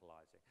they're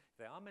mentalizing. If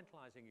they are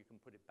mentalizing, you can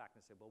put it back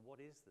and say, well, what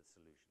is the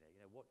solution here? You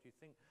know, what do you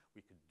think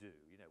we could do?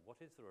 You know, what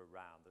is there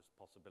around that's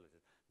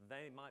possibilities?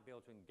 They might be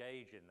able to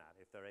engage in that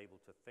if they're able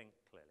to think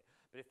clearly.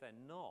 But if they're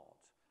not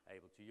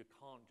able to, you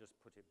can't just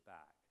put it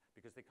back,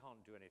 because they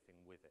can't do anything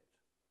with it.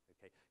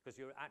 Okay? Because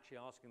you're actually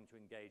asking them to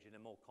engage in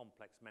a more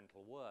complex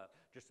mental work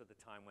just at the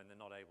time when they're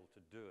not able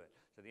to do it.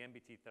 So the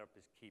MBT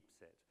therapist keeps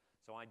it.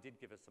 So I did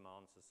give her some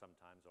answers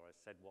sometimes, or I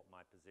said what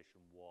my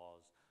position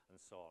was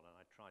and so on, and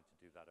I tried to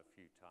do that a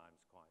few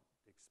times quite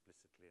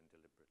explicitly and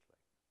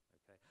deliberately.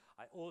 Okay?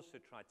 I also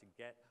tried to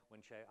get,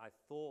 I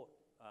thought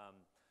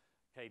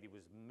Katie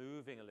was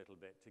moving a little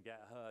bit, to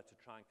get her to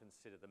try and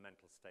consider the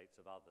mental states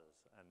of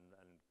others and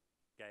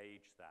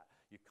gauge that.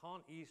 You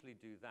can't easily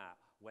do that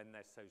when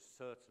they're so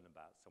certain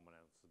about someone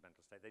else's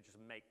mental state. They just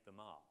make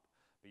them up.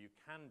 But you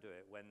can do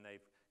it when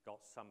they've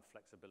got some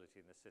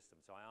flexibility in the system.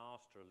 So I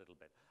asked her a little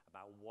bit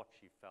about what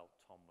she felt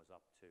Tom was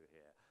up to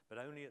here, but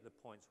only at the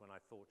points when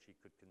I thought she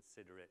could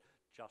consider it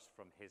just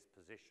from his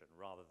position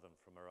rather than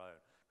from her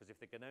own. Because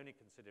if they can only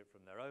consider it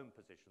from their own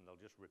position, they'll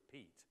just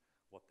repeat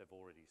what they've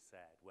already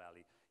said. Well,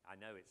 I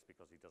know it's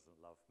because he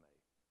doesn't love me.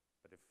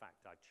 But in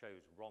fact, I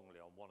chose wrongly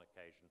on one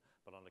occasion,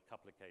 but on a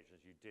couple of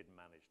occasions you did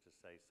manage to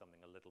say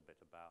something a little bit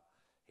about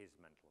his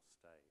mental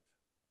state.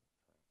 So, anyway.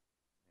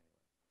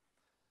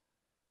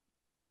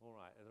 All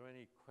right, are there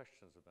any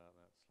questions about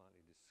that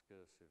slightly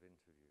discursive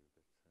interview?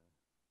 But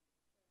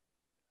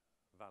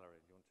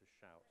Valerie, do you want to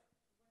shout?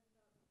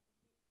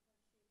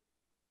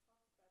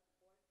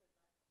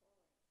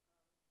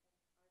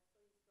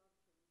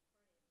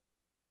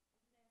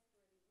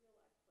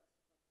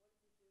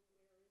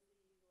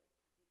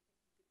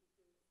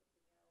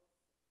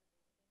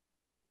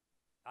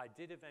 I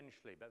did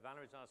eventually, but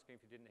Valerie's asking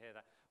if you didn't hear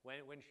that.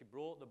 When she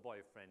brought the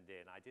boyfriend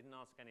in, I didn't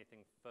ask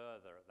anything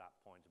further at that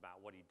point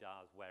about what he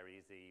does, where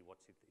is he, what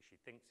she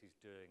thinks he's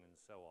doing, and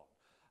so on.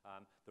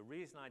 The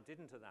reason I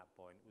didn't at that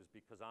point was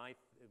because I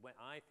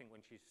think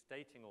when she's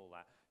stating all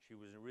that, she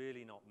was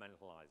really not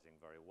mentalizing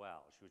very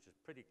well. She was just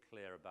pretty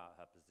clear about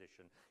her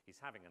position. He's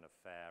having an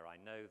affair,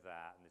 I know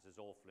that, and this is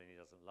awful and he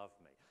doesn't love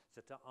me. So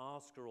to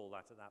ask her all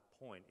that at that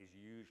point is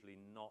usually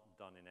not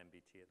done in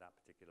MBT at that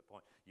particular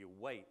point. You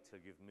wait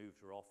till you've moved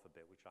her off a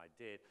bit, which I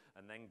did,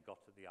 and then got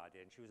at the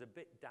idea. And she was a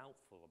bit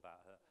doubtful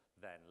about her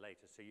then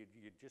later. So you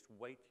just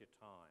wait your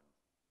time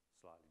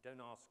slightly. Don't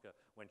ask her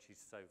when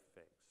she's so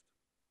fixed.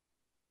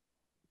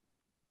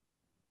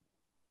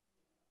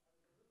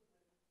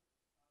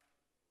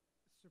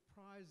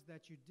 Surprised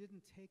that you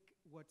didn't take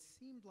what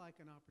seemed like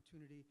an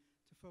opportunity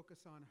to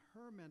focus on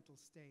her mental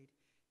state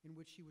in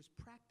which she was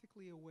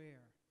practically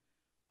aware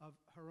of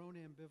her own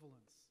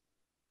ambivalence.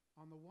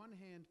 On the one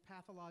hand,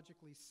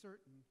 pathologically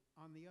certain,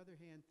 on the other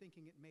hand,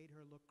 thinking it made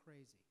her look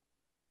crazy.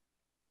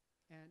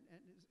 And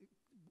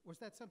was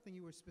that something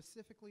you were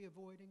specifically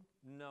avoiding?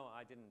 No,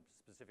 I didn't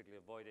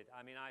specifically avoid it.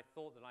 I mean, I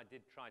thought that I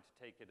did try to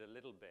take it a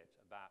little bit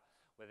about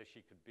whether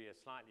she could be a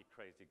slightly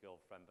crazy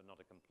girlfriend but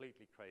not a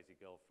completely crazy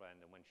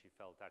girlfriend, and when she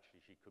felt actually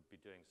she could be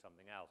doing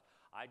something else.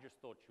 I just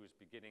thought she was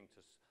beginning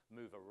to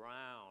move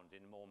around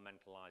in more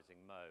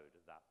mentalizing mode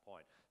at that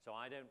point. So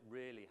I don't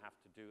really have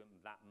to do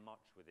that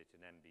much with it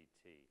in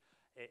MBT.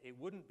 It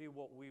wouldn't be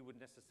what we would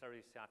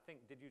necessarily say. I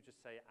think, did you just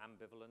say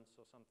ambivalence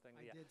or something?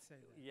 I did say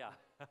that. Yeah,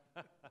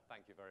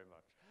 thank you very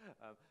much.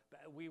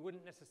 But we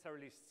wouldn't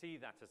necessarily see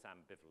that as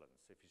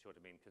ambivalence, if you sort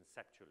of mean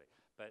conceptually.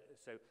 But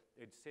so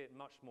you'd see it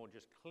much more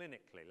just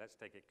clinically. Let's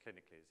take it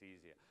clinically, it's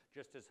easier.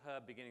 Just as her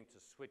beginning to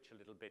switch a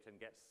little bit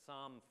and get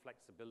some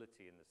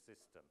flexibility in the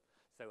system.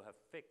 So her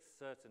fixed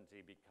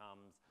certainty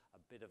becomes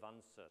a bit of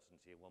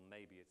uncertainty. Well,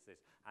 maybe it's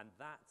this. And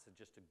that's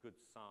just a good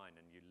sign,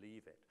 and you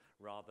leave it,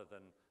 rather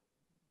than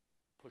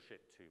push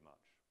it too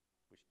much,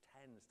 which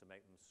tends to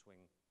make them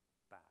swing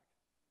back.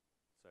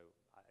 So,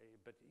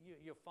 but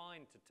you're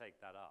fine to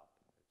take that up.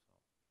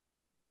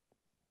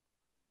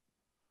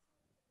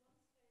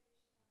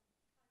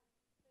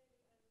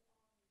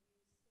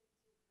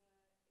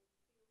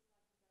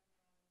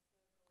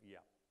 Yeah.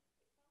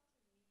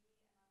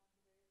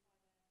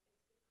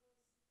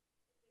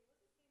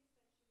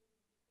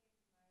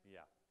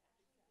 Yeah.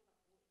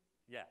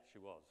 Yeah, she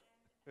was.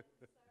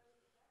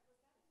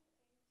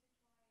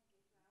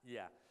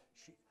 Yeah.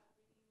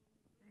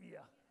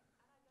 Yeah.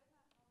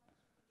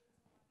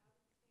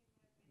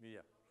 Yeah.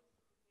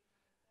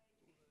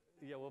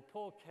 Yeah, well,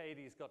 poor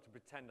Katie's got to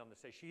pretend on the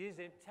stage. She is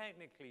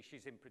technically,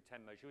 she's in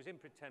pretend mode. She was in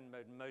pretend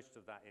mode most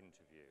of that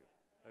interview,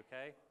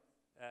 okay?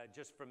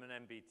 Just from an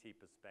MBT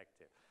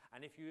perspective.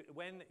 And if you,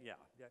 when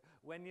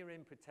you're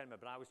in pretend mode,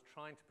 but I was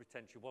trying to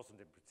pretend she wasn't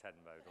in pretend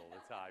mode all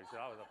the time,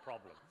 so that was a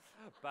problem.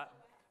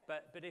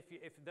 But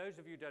if those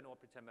of you who don't know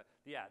what pretend mode,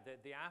 yeah,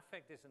 the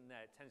affect isn't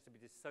there. It tends to be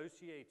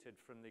dissociated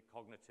from the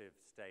cognitive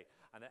state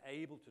and are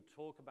able to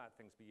talk about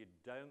things, but you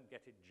don't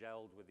get it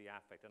gelled with the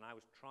affect. And I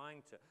was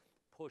trying to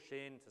push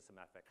into some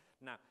affect.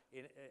 Now,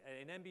 in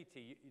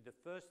MBT, the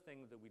first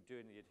thing that we do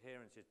in the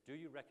adherence is, do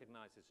you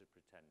recognize this as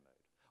pretend mode?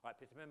 All right,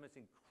 pretend mode is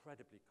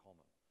incredibly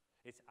common.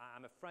 It's,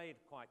 I'm afraid,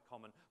 quite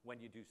common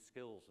when you do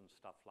skills and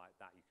stuff like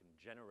that. You can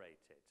generate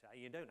it.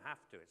 You don't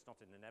have to. It's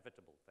not an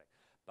inevitable thing.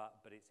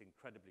 But it's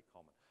incredibly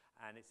common.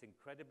 And it's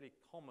incredibly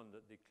common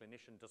that the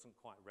clinician doesn't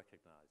quite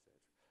recognize it.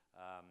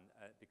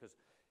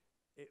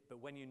 But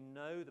when you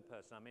know the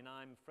person, I mean,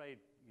 I'm afraid,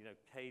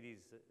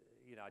 Katie's,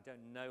 I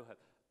don't know her,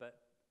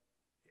 but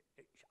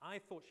I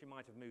thought she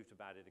might have moved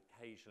about it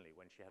occasionally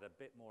when she had a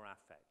bit more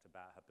affect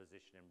about her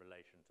position in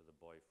relation to the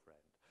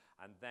boyfriend.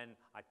 And then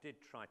I did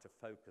try to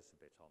focus a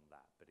bit on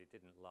that, but it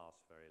didn't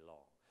last very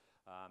long.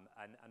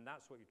 And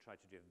that's what you try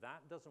to do. If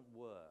that doesn't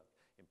work,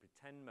 in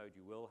pretend mode,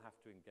 you will have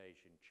to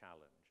engage in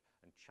challenge.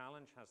 And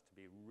challenge has to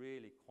be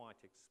really quite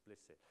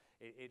explicit.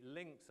 It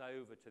links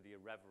over to the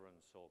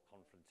irreverence or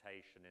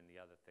confrontation in the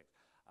other things.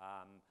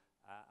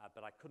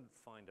 But I couldn't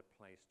find a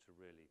place to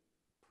really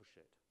push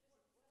it.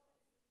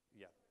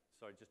 Yeah,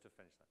 sorry, just to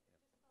finish that.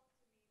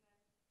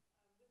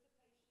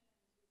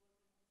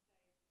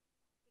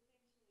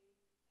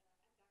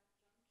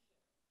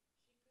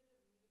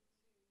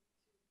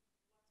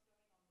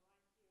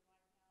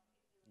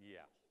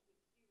 Yeah. Yeah.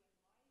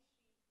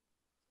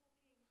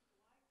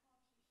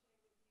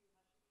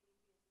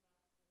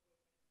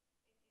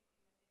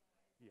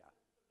 Yeah.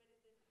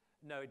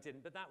 No, it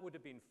didn't, but that would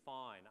have been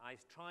fine. I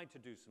tried to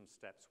do some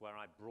steps where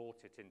I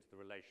brought it into the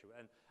relationship.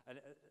 And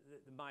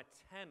my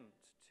attempt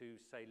to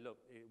say, look,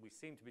 we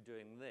seem to be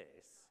doing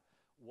this,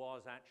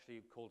 was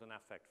actually called an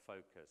affect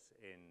focus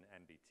in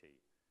MBT.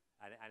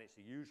 And it's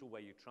the usual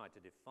way you try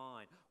to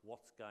define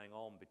what's going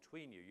on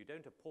between you. You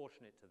don't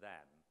apportion it to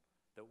them,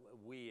 that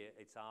we,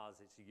 it's ours,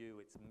 it's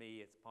you, it's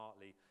me, it's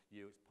partly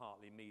you, it's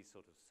partly me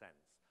sort of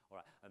sense. All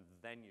right, and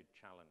then you'd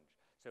challenge.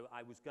 So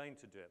I was going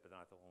to do it, but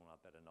then I thought, oh, I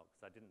better not,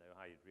 because I didn't know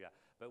how you'd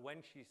react. But when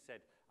she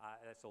said,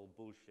 that's all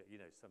bullshit, you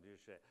know, some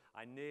bullshit,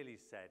 I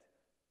nearly said,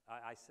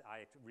 I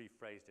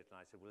rephrased it, and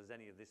I said, well, has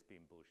any of this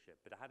been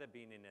bullshit? But had I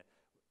been in a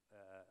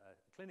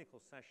clinical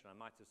session, I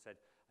might have said,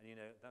 and you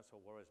know, that's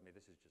what worries me,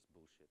 this is just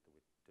bullshit that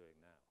we're doing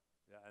now.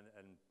 Yeah,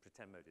 and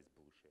pretend mode is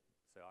bullshit.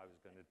 So I was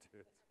going to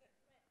do it.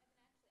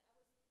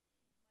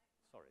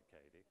 Sorry,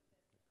 Katie.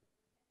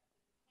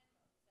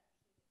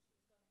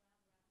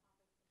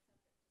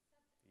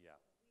 Yeah.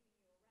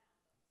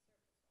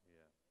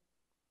 Yeah.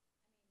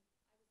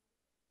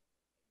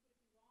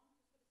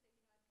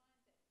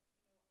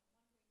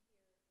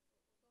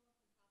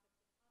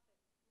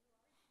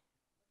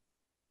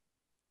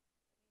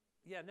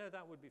 Yeah, no,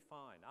 that would be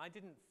fine.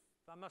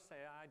 I must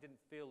say, I didn't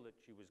feel that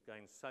she was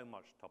going so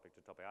much topic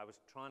to topic. I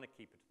was trying to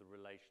keep it to the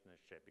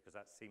relationship because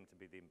that seemed to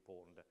be the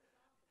important.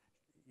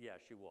 Yeah,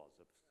 she was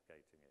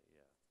obfuscating it.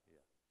 Yeah,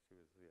 yeah, she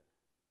was. Yeah,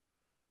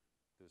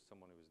 there was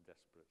someone who was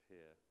desperate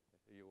here.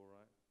 Are you all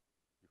right?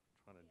 You're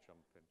trying to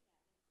jump in.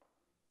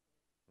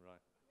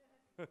 Right.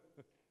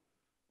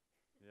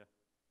 Yeah.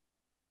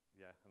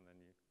 Yeah, and then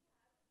you.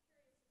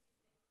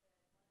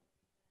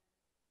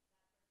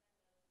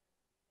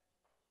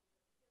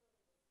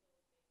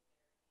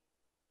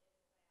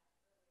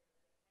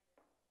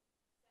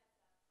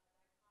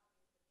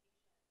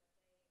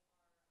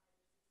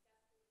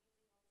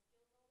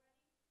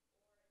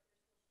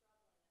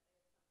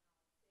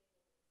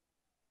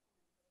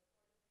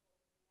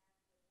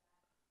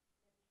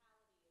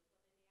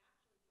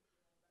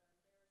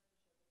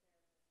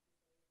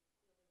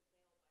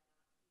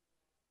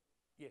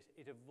 Yes,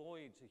 it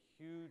avoids a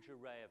huge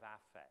array of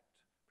affect,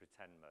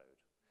 pretend mode,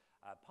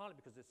 partly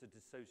because it's a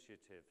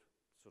dissociative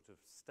sort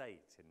of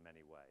state in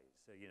many ways,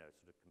 so, you know,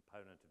 sort of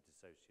component of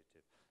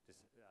dissociative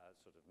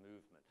sort of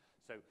movement.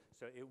 So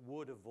it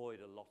would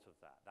avoid a lot of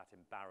that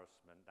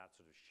embarrassment, that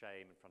sort of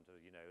shame in front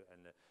of, you know,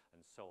 and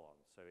so on.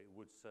 So it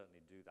would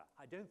certainly do that.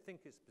 I don't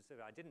think it's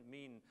specific. I didn't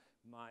mean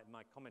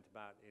my comment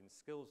about in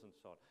skills and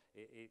so on.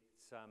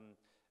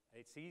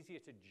 It's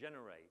easier to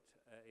generate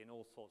in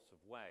all sorts of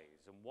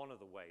ways, and one of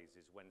the ways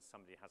is when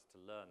somebody has to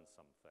learn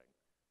something,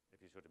 if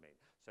you see what I mean.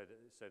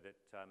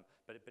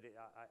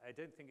 I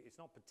don't think it's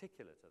not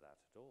particular to that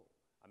at all.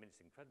 I mean,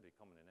 it's incredibly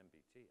common in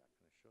MBT, I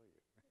can assure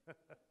you.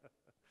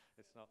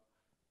 It's not,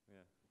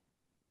 yeah.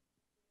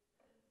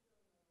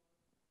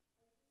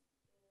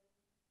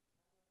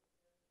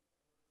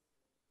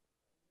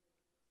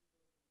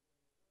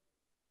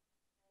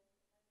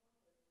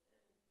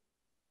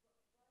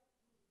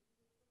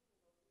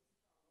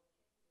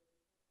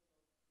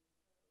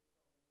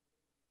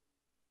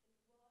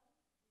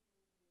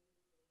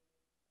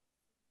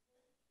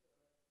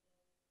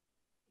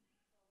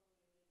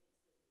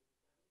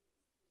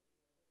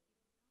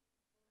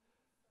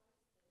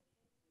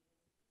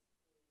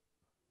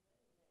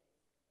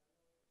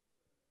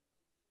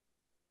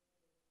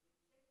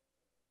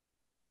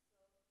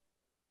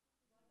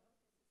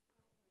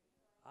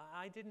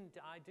 I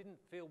didn't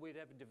feel we'd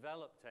ever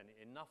developed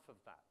enough of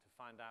that to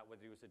find out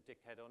whether he was a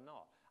dickhead or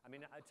not. I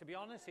mean, to be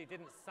honest, he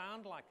didn't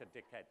sound like a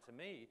dickhead to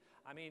me.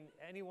 I mean,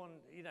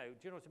 anyone, you know,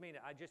 do you know what I mean?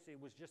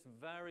 It was just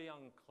very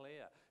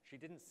unclear. She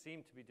didn't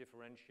seem to be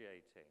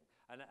differentiating.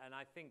 And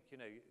I think, you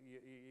know,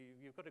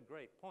 you've got a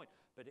great point.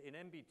 But in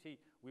MBT,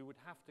 we would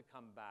have to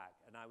come back,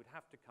 and I would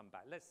have to come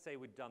back. Let's say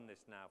we'd done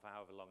this now for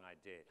however long I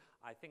did.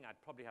 I think I'd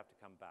probably have to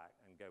come back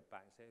and go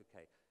back and say,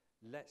 okay,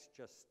 let's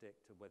just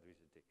stick to whether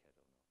he's a dickhead or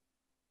not.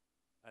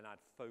 And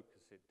I'd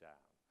focus it down,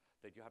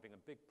 that you're having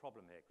a big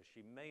problem here because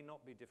she may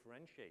not be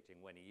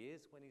differentiating when he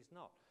is, when he's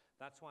not.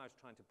 That's why I was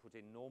trying to put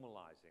in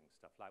normalizing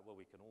stuff like, well,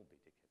 we can all be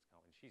dickheads,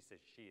 can't we? And she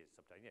says she is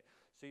sometimes. Yeah.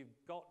 So you've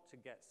got to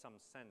get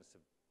some sense of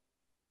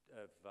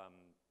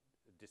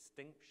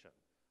distinction,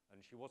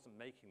 and she wasn't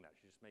making that.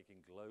 She's just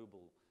making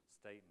global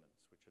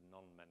statements which are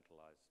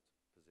non-mentalized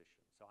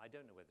positions. So I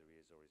don't know whether he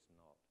is or he's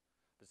not.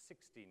 But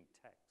 16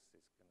 texts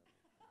is going to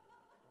be,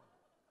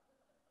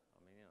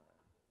 I mean, you know.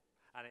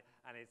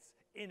 And it's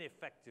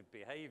ineffective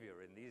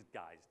behavior in these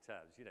guys'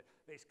 terms. You know,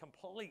 it's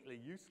completely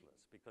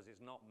useless because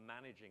it's not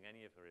managing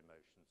any of her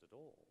emotions at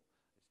all.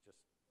 It's just,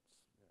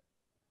 you know,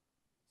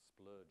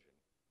 splurging.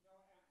 No,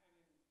 and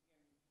in these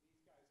guys'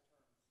 terms,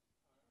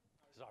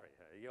 sorry,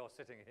 you're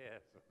sitting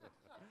here.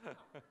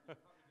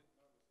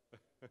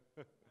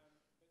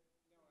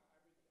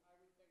 you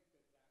probably didn't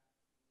notice that.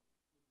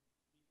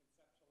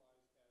 But no, I would think that would be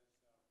conceptualized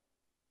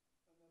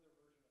as another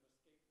version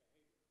of escape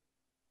behavior,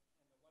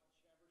 and that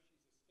whatever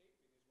she's escaping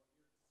is what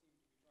you seem to be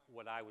trying.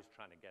 What I was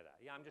trying to get at.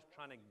 Yeah, I'm just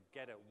trying to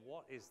get at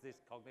what is this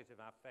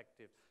cognitive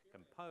affective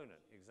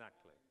component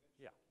exactly.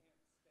 Yeah.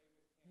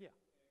 Yeah.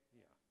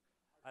 Yeah.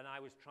 And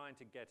I was trying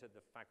to get at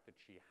the fact that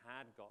she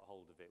had got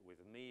hold of it with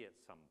me at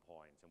some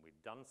point, and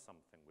we'd done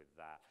something with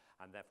that,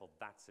 and therefore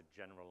that's a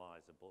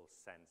generalizable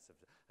sense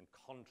of, and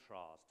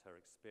contrast her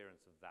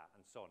experience of that,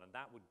 and so on. And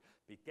that would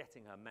be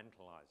getting her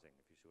mentalizing,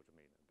 if you see what I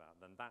mean,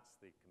 about, then that's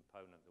the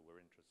component that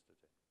we're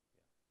interested in,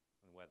 yeah,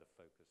 and where the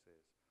focus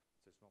is.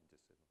 So it's not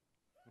dissimilar.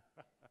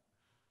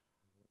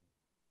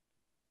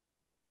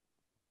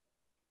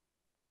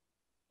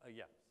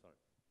 Yeah, sorry.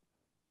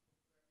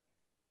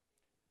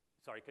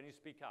 Sorry, can you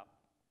speak up?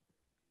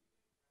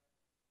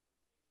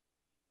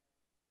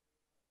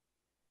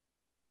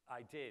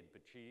 I did,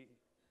 but she...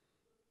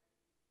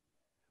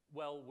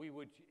 Well, we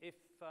would, if...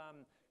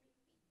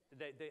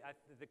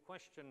 the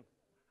question...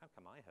 How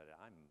come I heard it?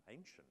 I'm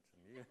ancient,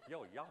 and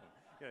you're young.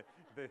 You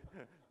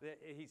know,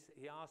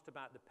 he asked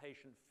about the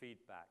patient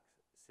feedback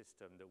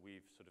system that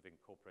we've sort of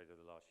incorporated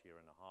the last year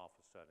and a half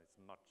or so, and it's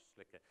much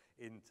slicker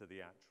into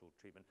the actual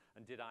treatment.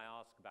 And did I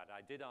ask about it?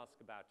 I did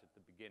ask about it at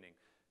the beginning.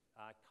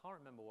 I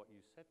can't remember what you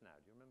said now.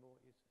 Do you remember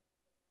what you said?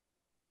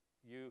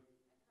 You?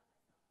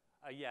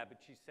 Yeah, but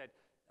she said...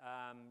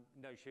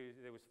 no,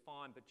 it was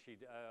fine, but she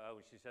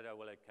said, oh,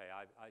 well, okay.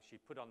 She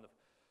put on the,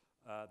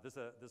 there's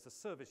a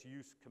service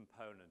use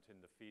component in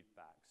the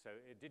feedback. So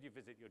did you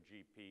visit your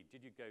GP?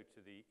 Did you go to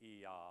the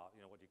ER? You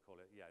know, what do you call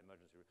it? Yeah,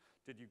 emergency room.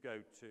 Did you go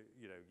to,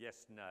 you know,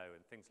 yes, no,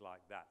 and things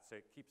like that. So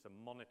it keeps a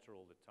monitor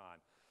all the time.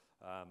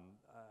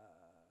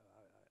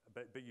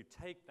 But you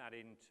take that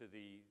into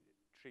the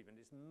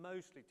treatment. It's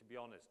mostly, to be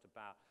honest,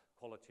 about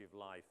quality of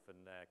life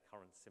and their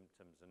current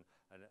symptoms and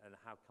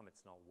how come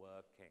it's not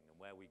working and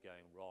where we're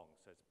going wrong.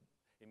 So it's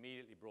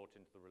immediately brought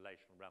into the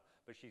relational realm.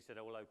 But she said,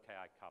 oh, well, okay,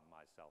 I cut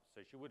myself.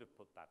 So she would have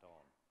put that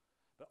on.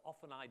 But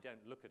often I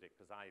don't look at it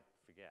because I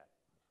forget.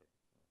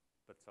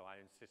 But so I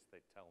insist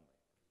they tell me.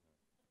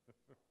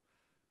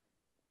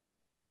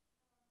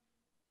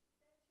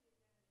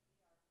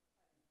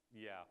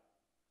 Yeah.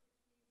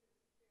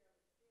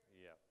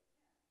 Yeah.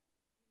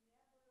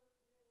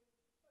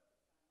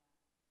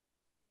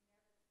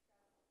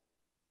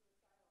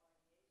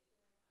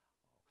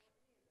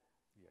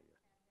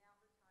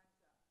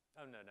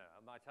 Oh, no, no.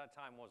 My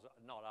time was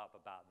not up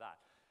about that.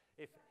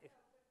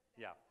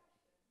 Yeah.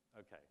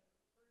 Okay.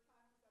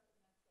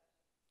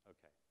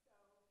 Okay.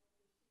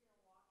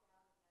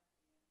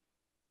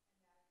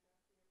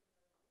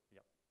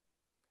 Yep.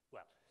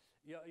 Well,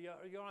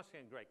 you're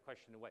asking a great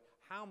question in a way.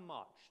 How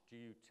much do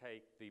you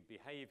take the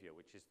behavior,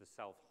 which is the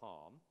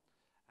self-harm,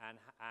 and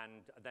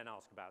then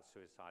ask about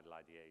suicidal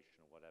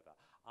ideation or whatever?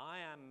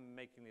 I am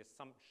making the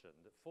assumption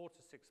that 4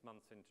 to 6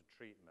 months into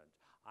treatment,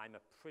 I'm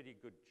a pretty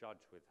good judge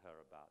with her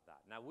about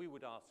that. Now, we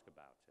would ask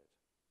about it.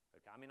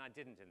 Okay? I mean, I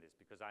didn't in this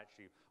because I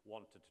actually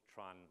wanted to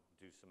try and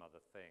do some other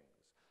things.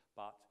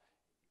 But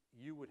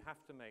you would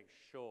have to make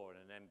sure in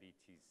an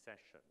MBT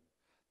session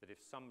that if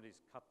somebody's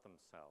cut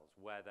themselves,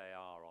 where they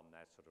are on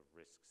their sort of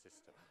risk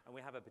system. And we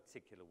have a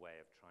particular way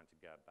of trying to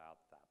go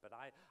about that. But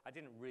I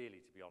didn't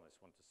really, to be honest,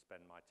 want to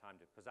spend my time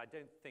doing it, because I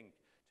don't think,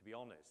 to be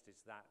honest,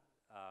 it's that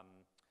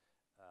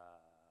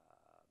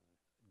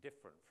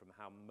different from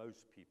how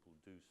most people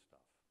do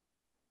stuff.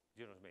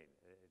 Do you know what I mean?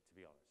 To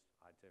be honest,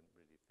 I don't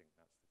really think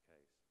that's the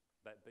case.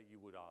 But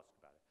you would ask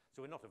about it.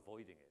 So we're not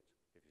avoiding it,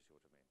 if you see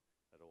what I mean,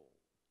 at all.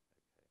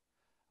 Okay.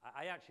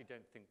 I actually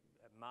don't think,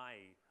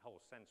 my whole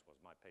sense was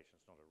my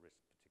patient's not at risk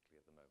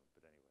particularly at the moment,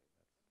 but anyway,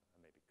 I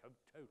may be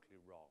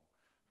totally wrong.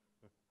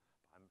 But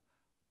I'm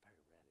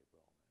very rarely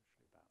wrong,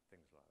 actually, about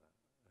things like that,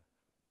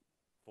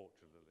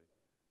 fortunately.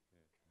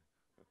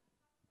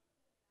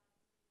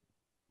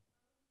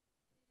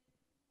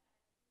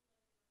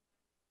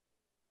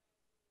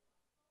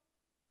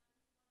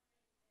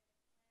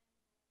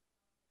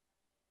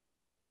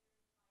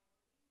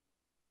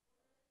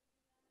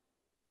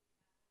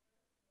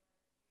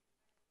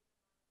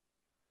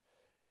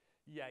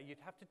 Yeah,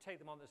 you'd have to take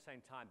them on at the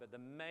same time, but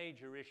the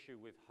major issue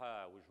with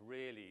her was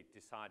really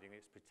deciding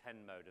it's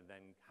pretend mode and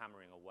then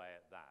hammering away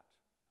at that.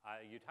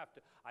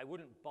 I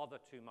wouldn't bother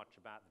too much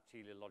about the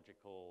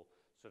teleological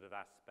sort of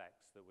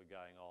aspects that were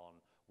going on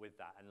with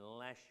that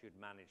unless you'd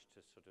managed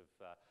to sort of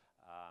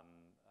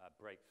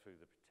break through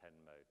the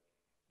pretend mode.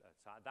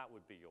 So that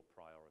would be your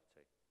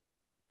priority,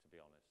 to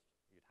be honest.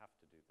 You'd have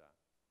to do that.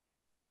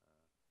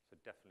 So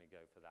definitely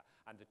go for that.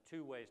 And the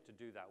two ways to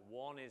do that,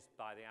 one is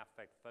by the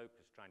affect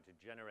focus, trying to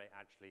generate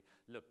actually,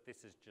 look,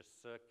 this is just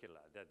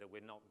circular, that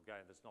we're not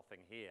going, there's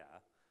nothing here,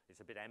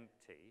 it's a bit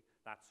empty,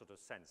 that sort of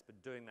sense, but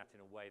doing that in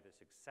a way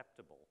that's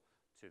acceptable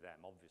to them,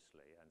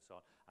 obviously, and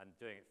so on, and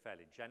doing it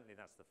fairly gently.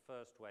 That's the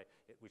first way,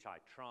 which I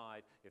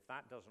tried. If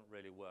that doesn't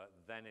really work,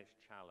 then it's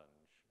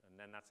challenge, and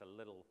then that's a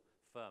little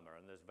firmer,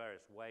 and there's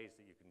various ways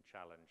that you can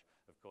challenge.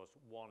 Of course,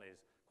 one is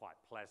quite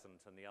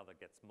pleasant, and the other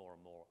gets more and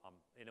more,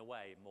 in a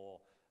way,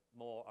 more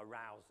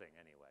arousing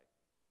anyway.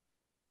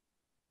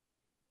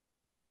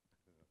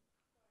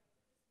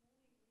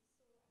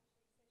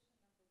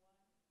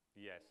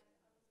 Yes.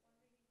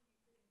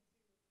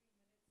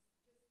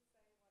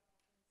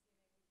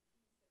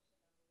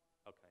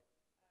 Okay.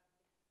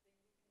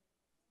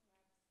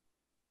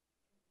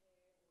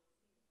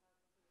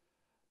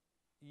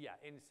 Yeah,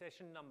 in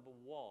session number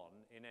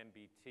 1 in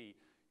MBT,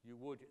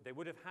 they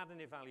would have had an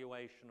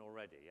evaluation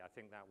already. I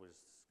think that was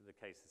the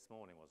case this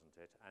morning, wasn't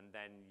it? And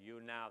then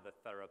you're now the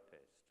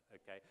therapist,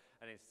 okay?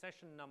 And in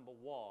session number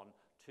 1,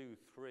 2,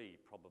 3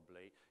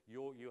 probably,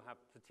 you have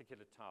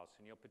particular tasks,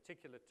 and your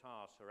particular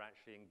tasks are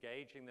actually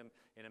engaging them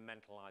in a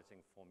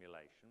mentalizing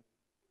formulation,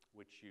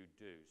 which you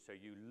do. So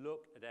you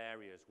look at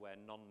areas where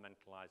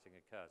non-mentalizing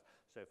occurs.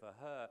 So for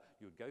her,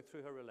 you would go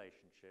through her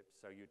relationships,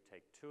 so you'd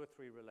take 2 or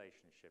 3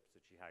 relationships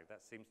that she had.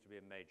 That seems to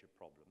be a major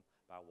problem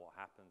about what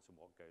happens and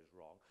what goes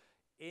wrong.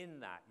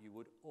 In that, you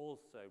would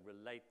also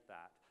relate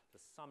that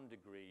to some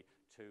degree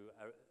to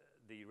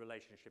the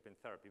relationship in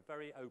therapy,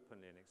 very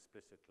openly and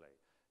explicitly.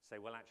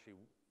 Say, well,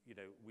 actually, you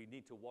know, we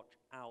need to watch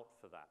out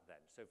for that then.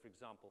 So, for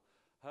example,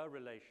 her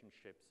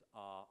relationships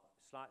are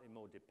slightly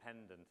more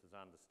dependent, as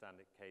I understand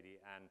it, Katie,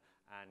 and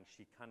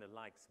she kind of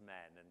likes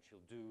men, and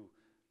she'll do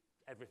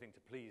everything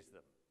to please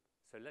them.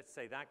 So let's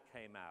say that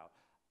came out.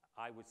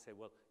 I would say,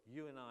 well,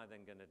 you and I are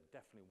then going to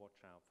definitely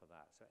watch out for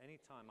that. So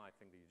anytime I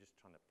think that you're just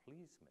trying to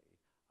please me,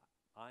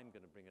 I'm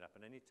going to bring it up.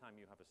 And anytime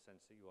you have a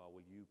sense that you are,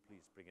 will you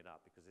please bring it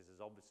up? Because this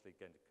is obviously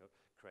going to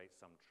create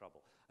some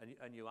trouble.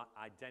 And you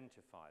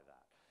identify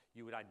that.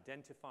 You would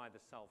identify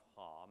the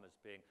self-harm as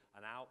being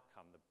an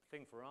outcome. The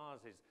thing for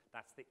ours is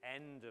that's the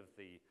end of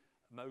the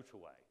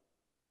motorway.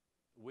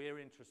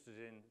 We're interested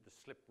in the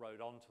slip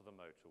road onto the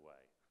motorway,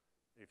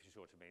 if you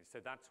see what I mean. So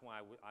that's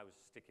why I was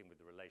sticking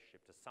with the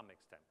relationship to some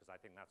extent, because I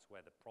think that's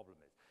where the problem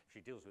is. If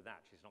she deals with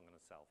that, she's not going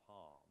to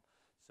self-harm.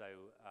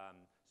 So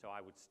I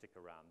would stick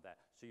around there.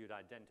 So you'd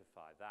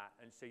identify that,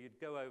 and so you'd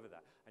go over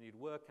that, and you'd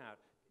work out,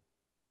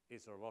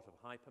 is there a lot of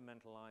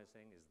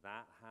hypermentalizing? Is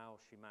that how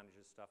she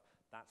manages stuff?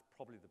 That's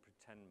probably the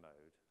pretend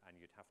mode, and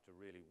you'd have to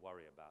really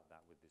worry about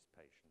that with this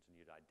patient, and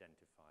you'd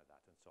identify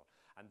that and so on.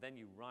 And then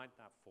you write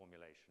that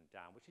formulation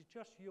down, which is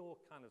just your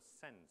kind of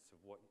sense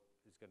of what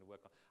is going to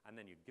work on, and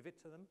then you give it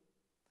to them,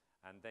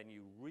 and then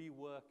you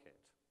rework it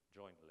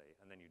jointly,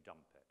 and then you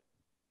dump it.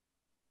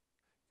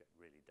 You don't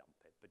really dump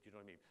it, but you know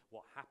what I mean?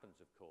 What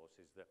happens, of course,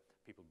 is that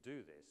people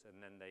do this,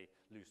 and then they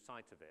lose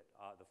sight of it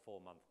at the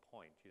 4-month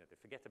point. You know, they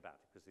forget about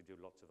it because they do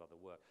lots of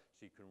other work,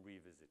 so you can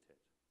revisit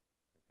it.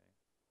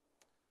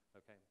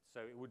 Okay,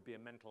 so it would be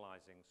a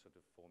mentalizing sort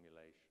of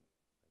formulation.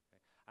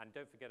 Okay? And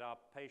don't forget, our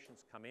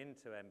patients come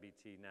into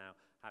MBT now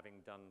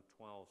having done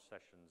 12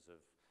 sessions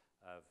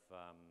of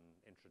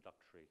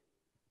introductory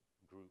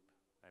group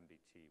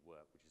MBT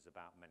work, which is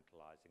about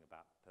mentalizing,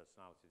 about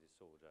personality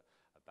disorder,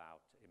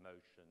 about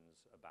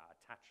emotions, about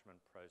attachment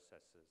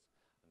processes,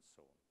 and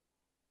so on.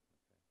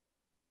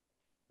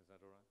 Okay. Is that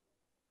all right?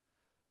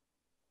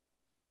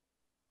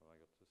 Have I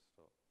got to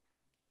stop?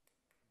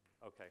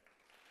 Okay.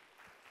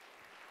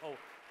 Oh,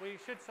 well, you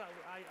should say,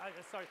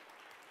 sorry,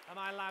 am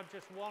I allowed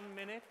just 1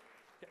 minute?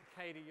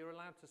 Katie, you're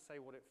allowed to say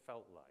what it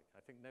felt like.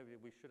 I think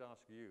we should ask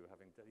you,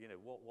 you know,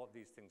 what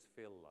these things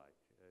feel like.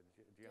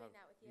 Do you Doing have,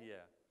 that with you?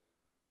 Yeah.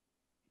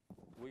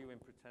 Were you in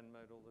pretend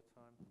mode all the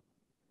time?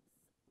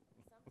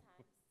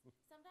 Sometimes.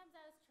 Sometimes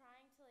I was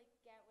trying to like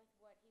get with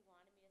what he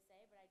wanted me to say,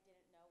 but I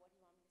didn't know what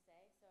he wanted me to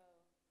say, so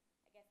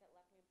I guess that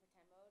left me in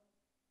pretend mode,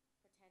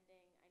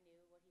 pretending I knew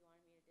what he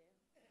wanted me to do.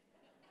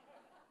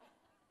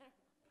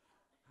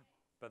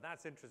 But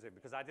that's interesting,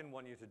 because I didn't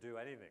want you to do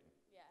anything.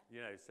 Yeah.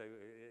 You know, so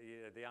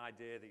the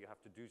idea that you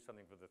have to do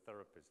something for the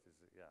therapist is,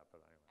 yeah,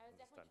 but anyway. I was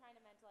definitely trying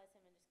to mentalize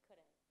him and just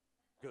couldn't.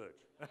 Good.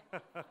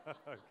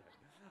 Okay.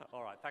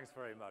 All right. Thanks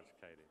very much,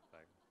 Katie.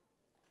 Thanks.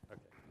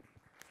 Okay.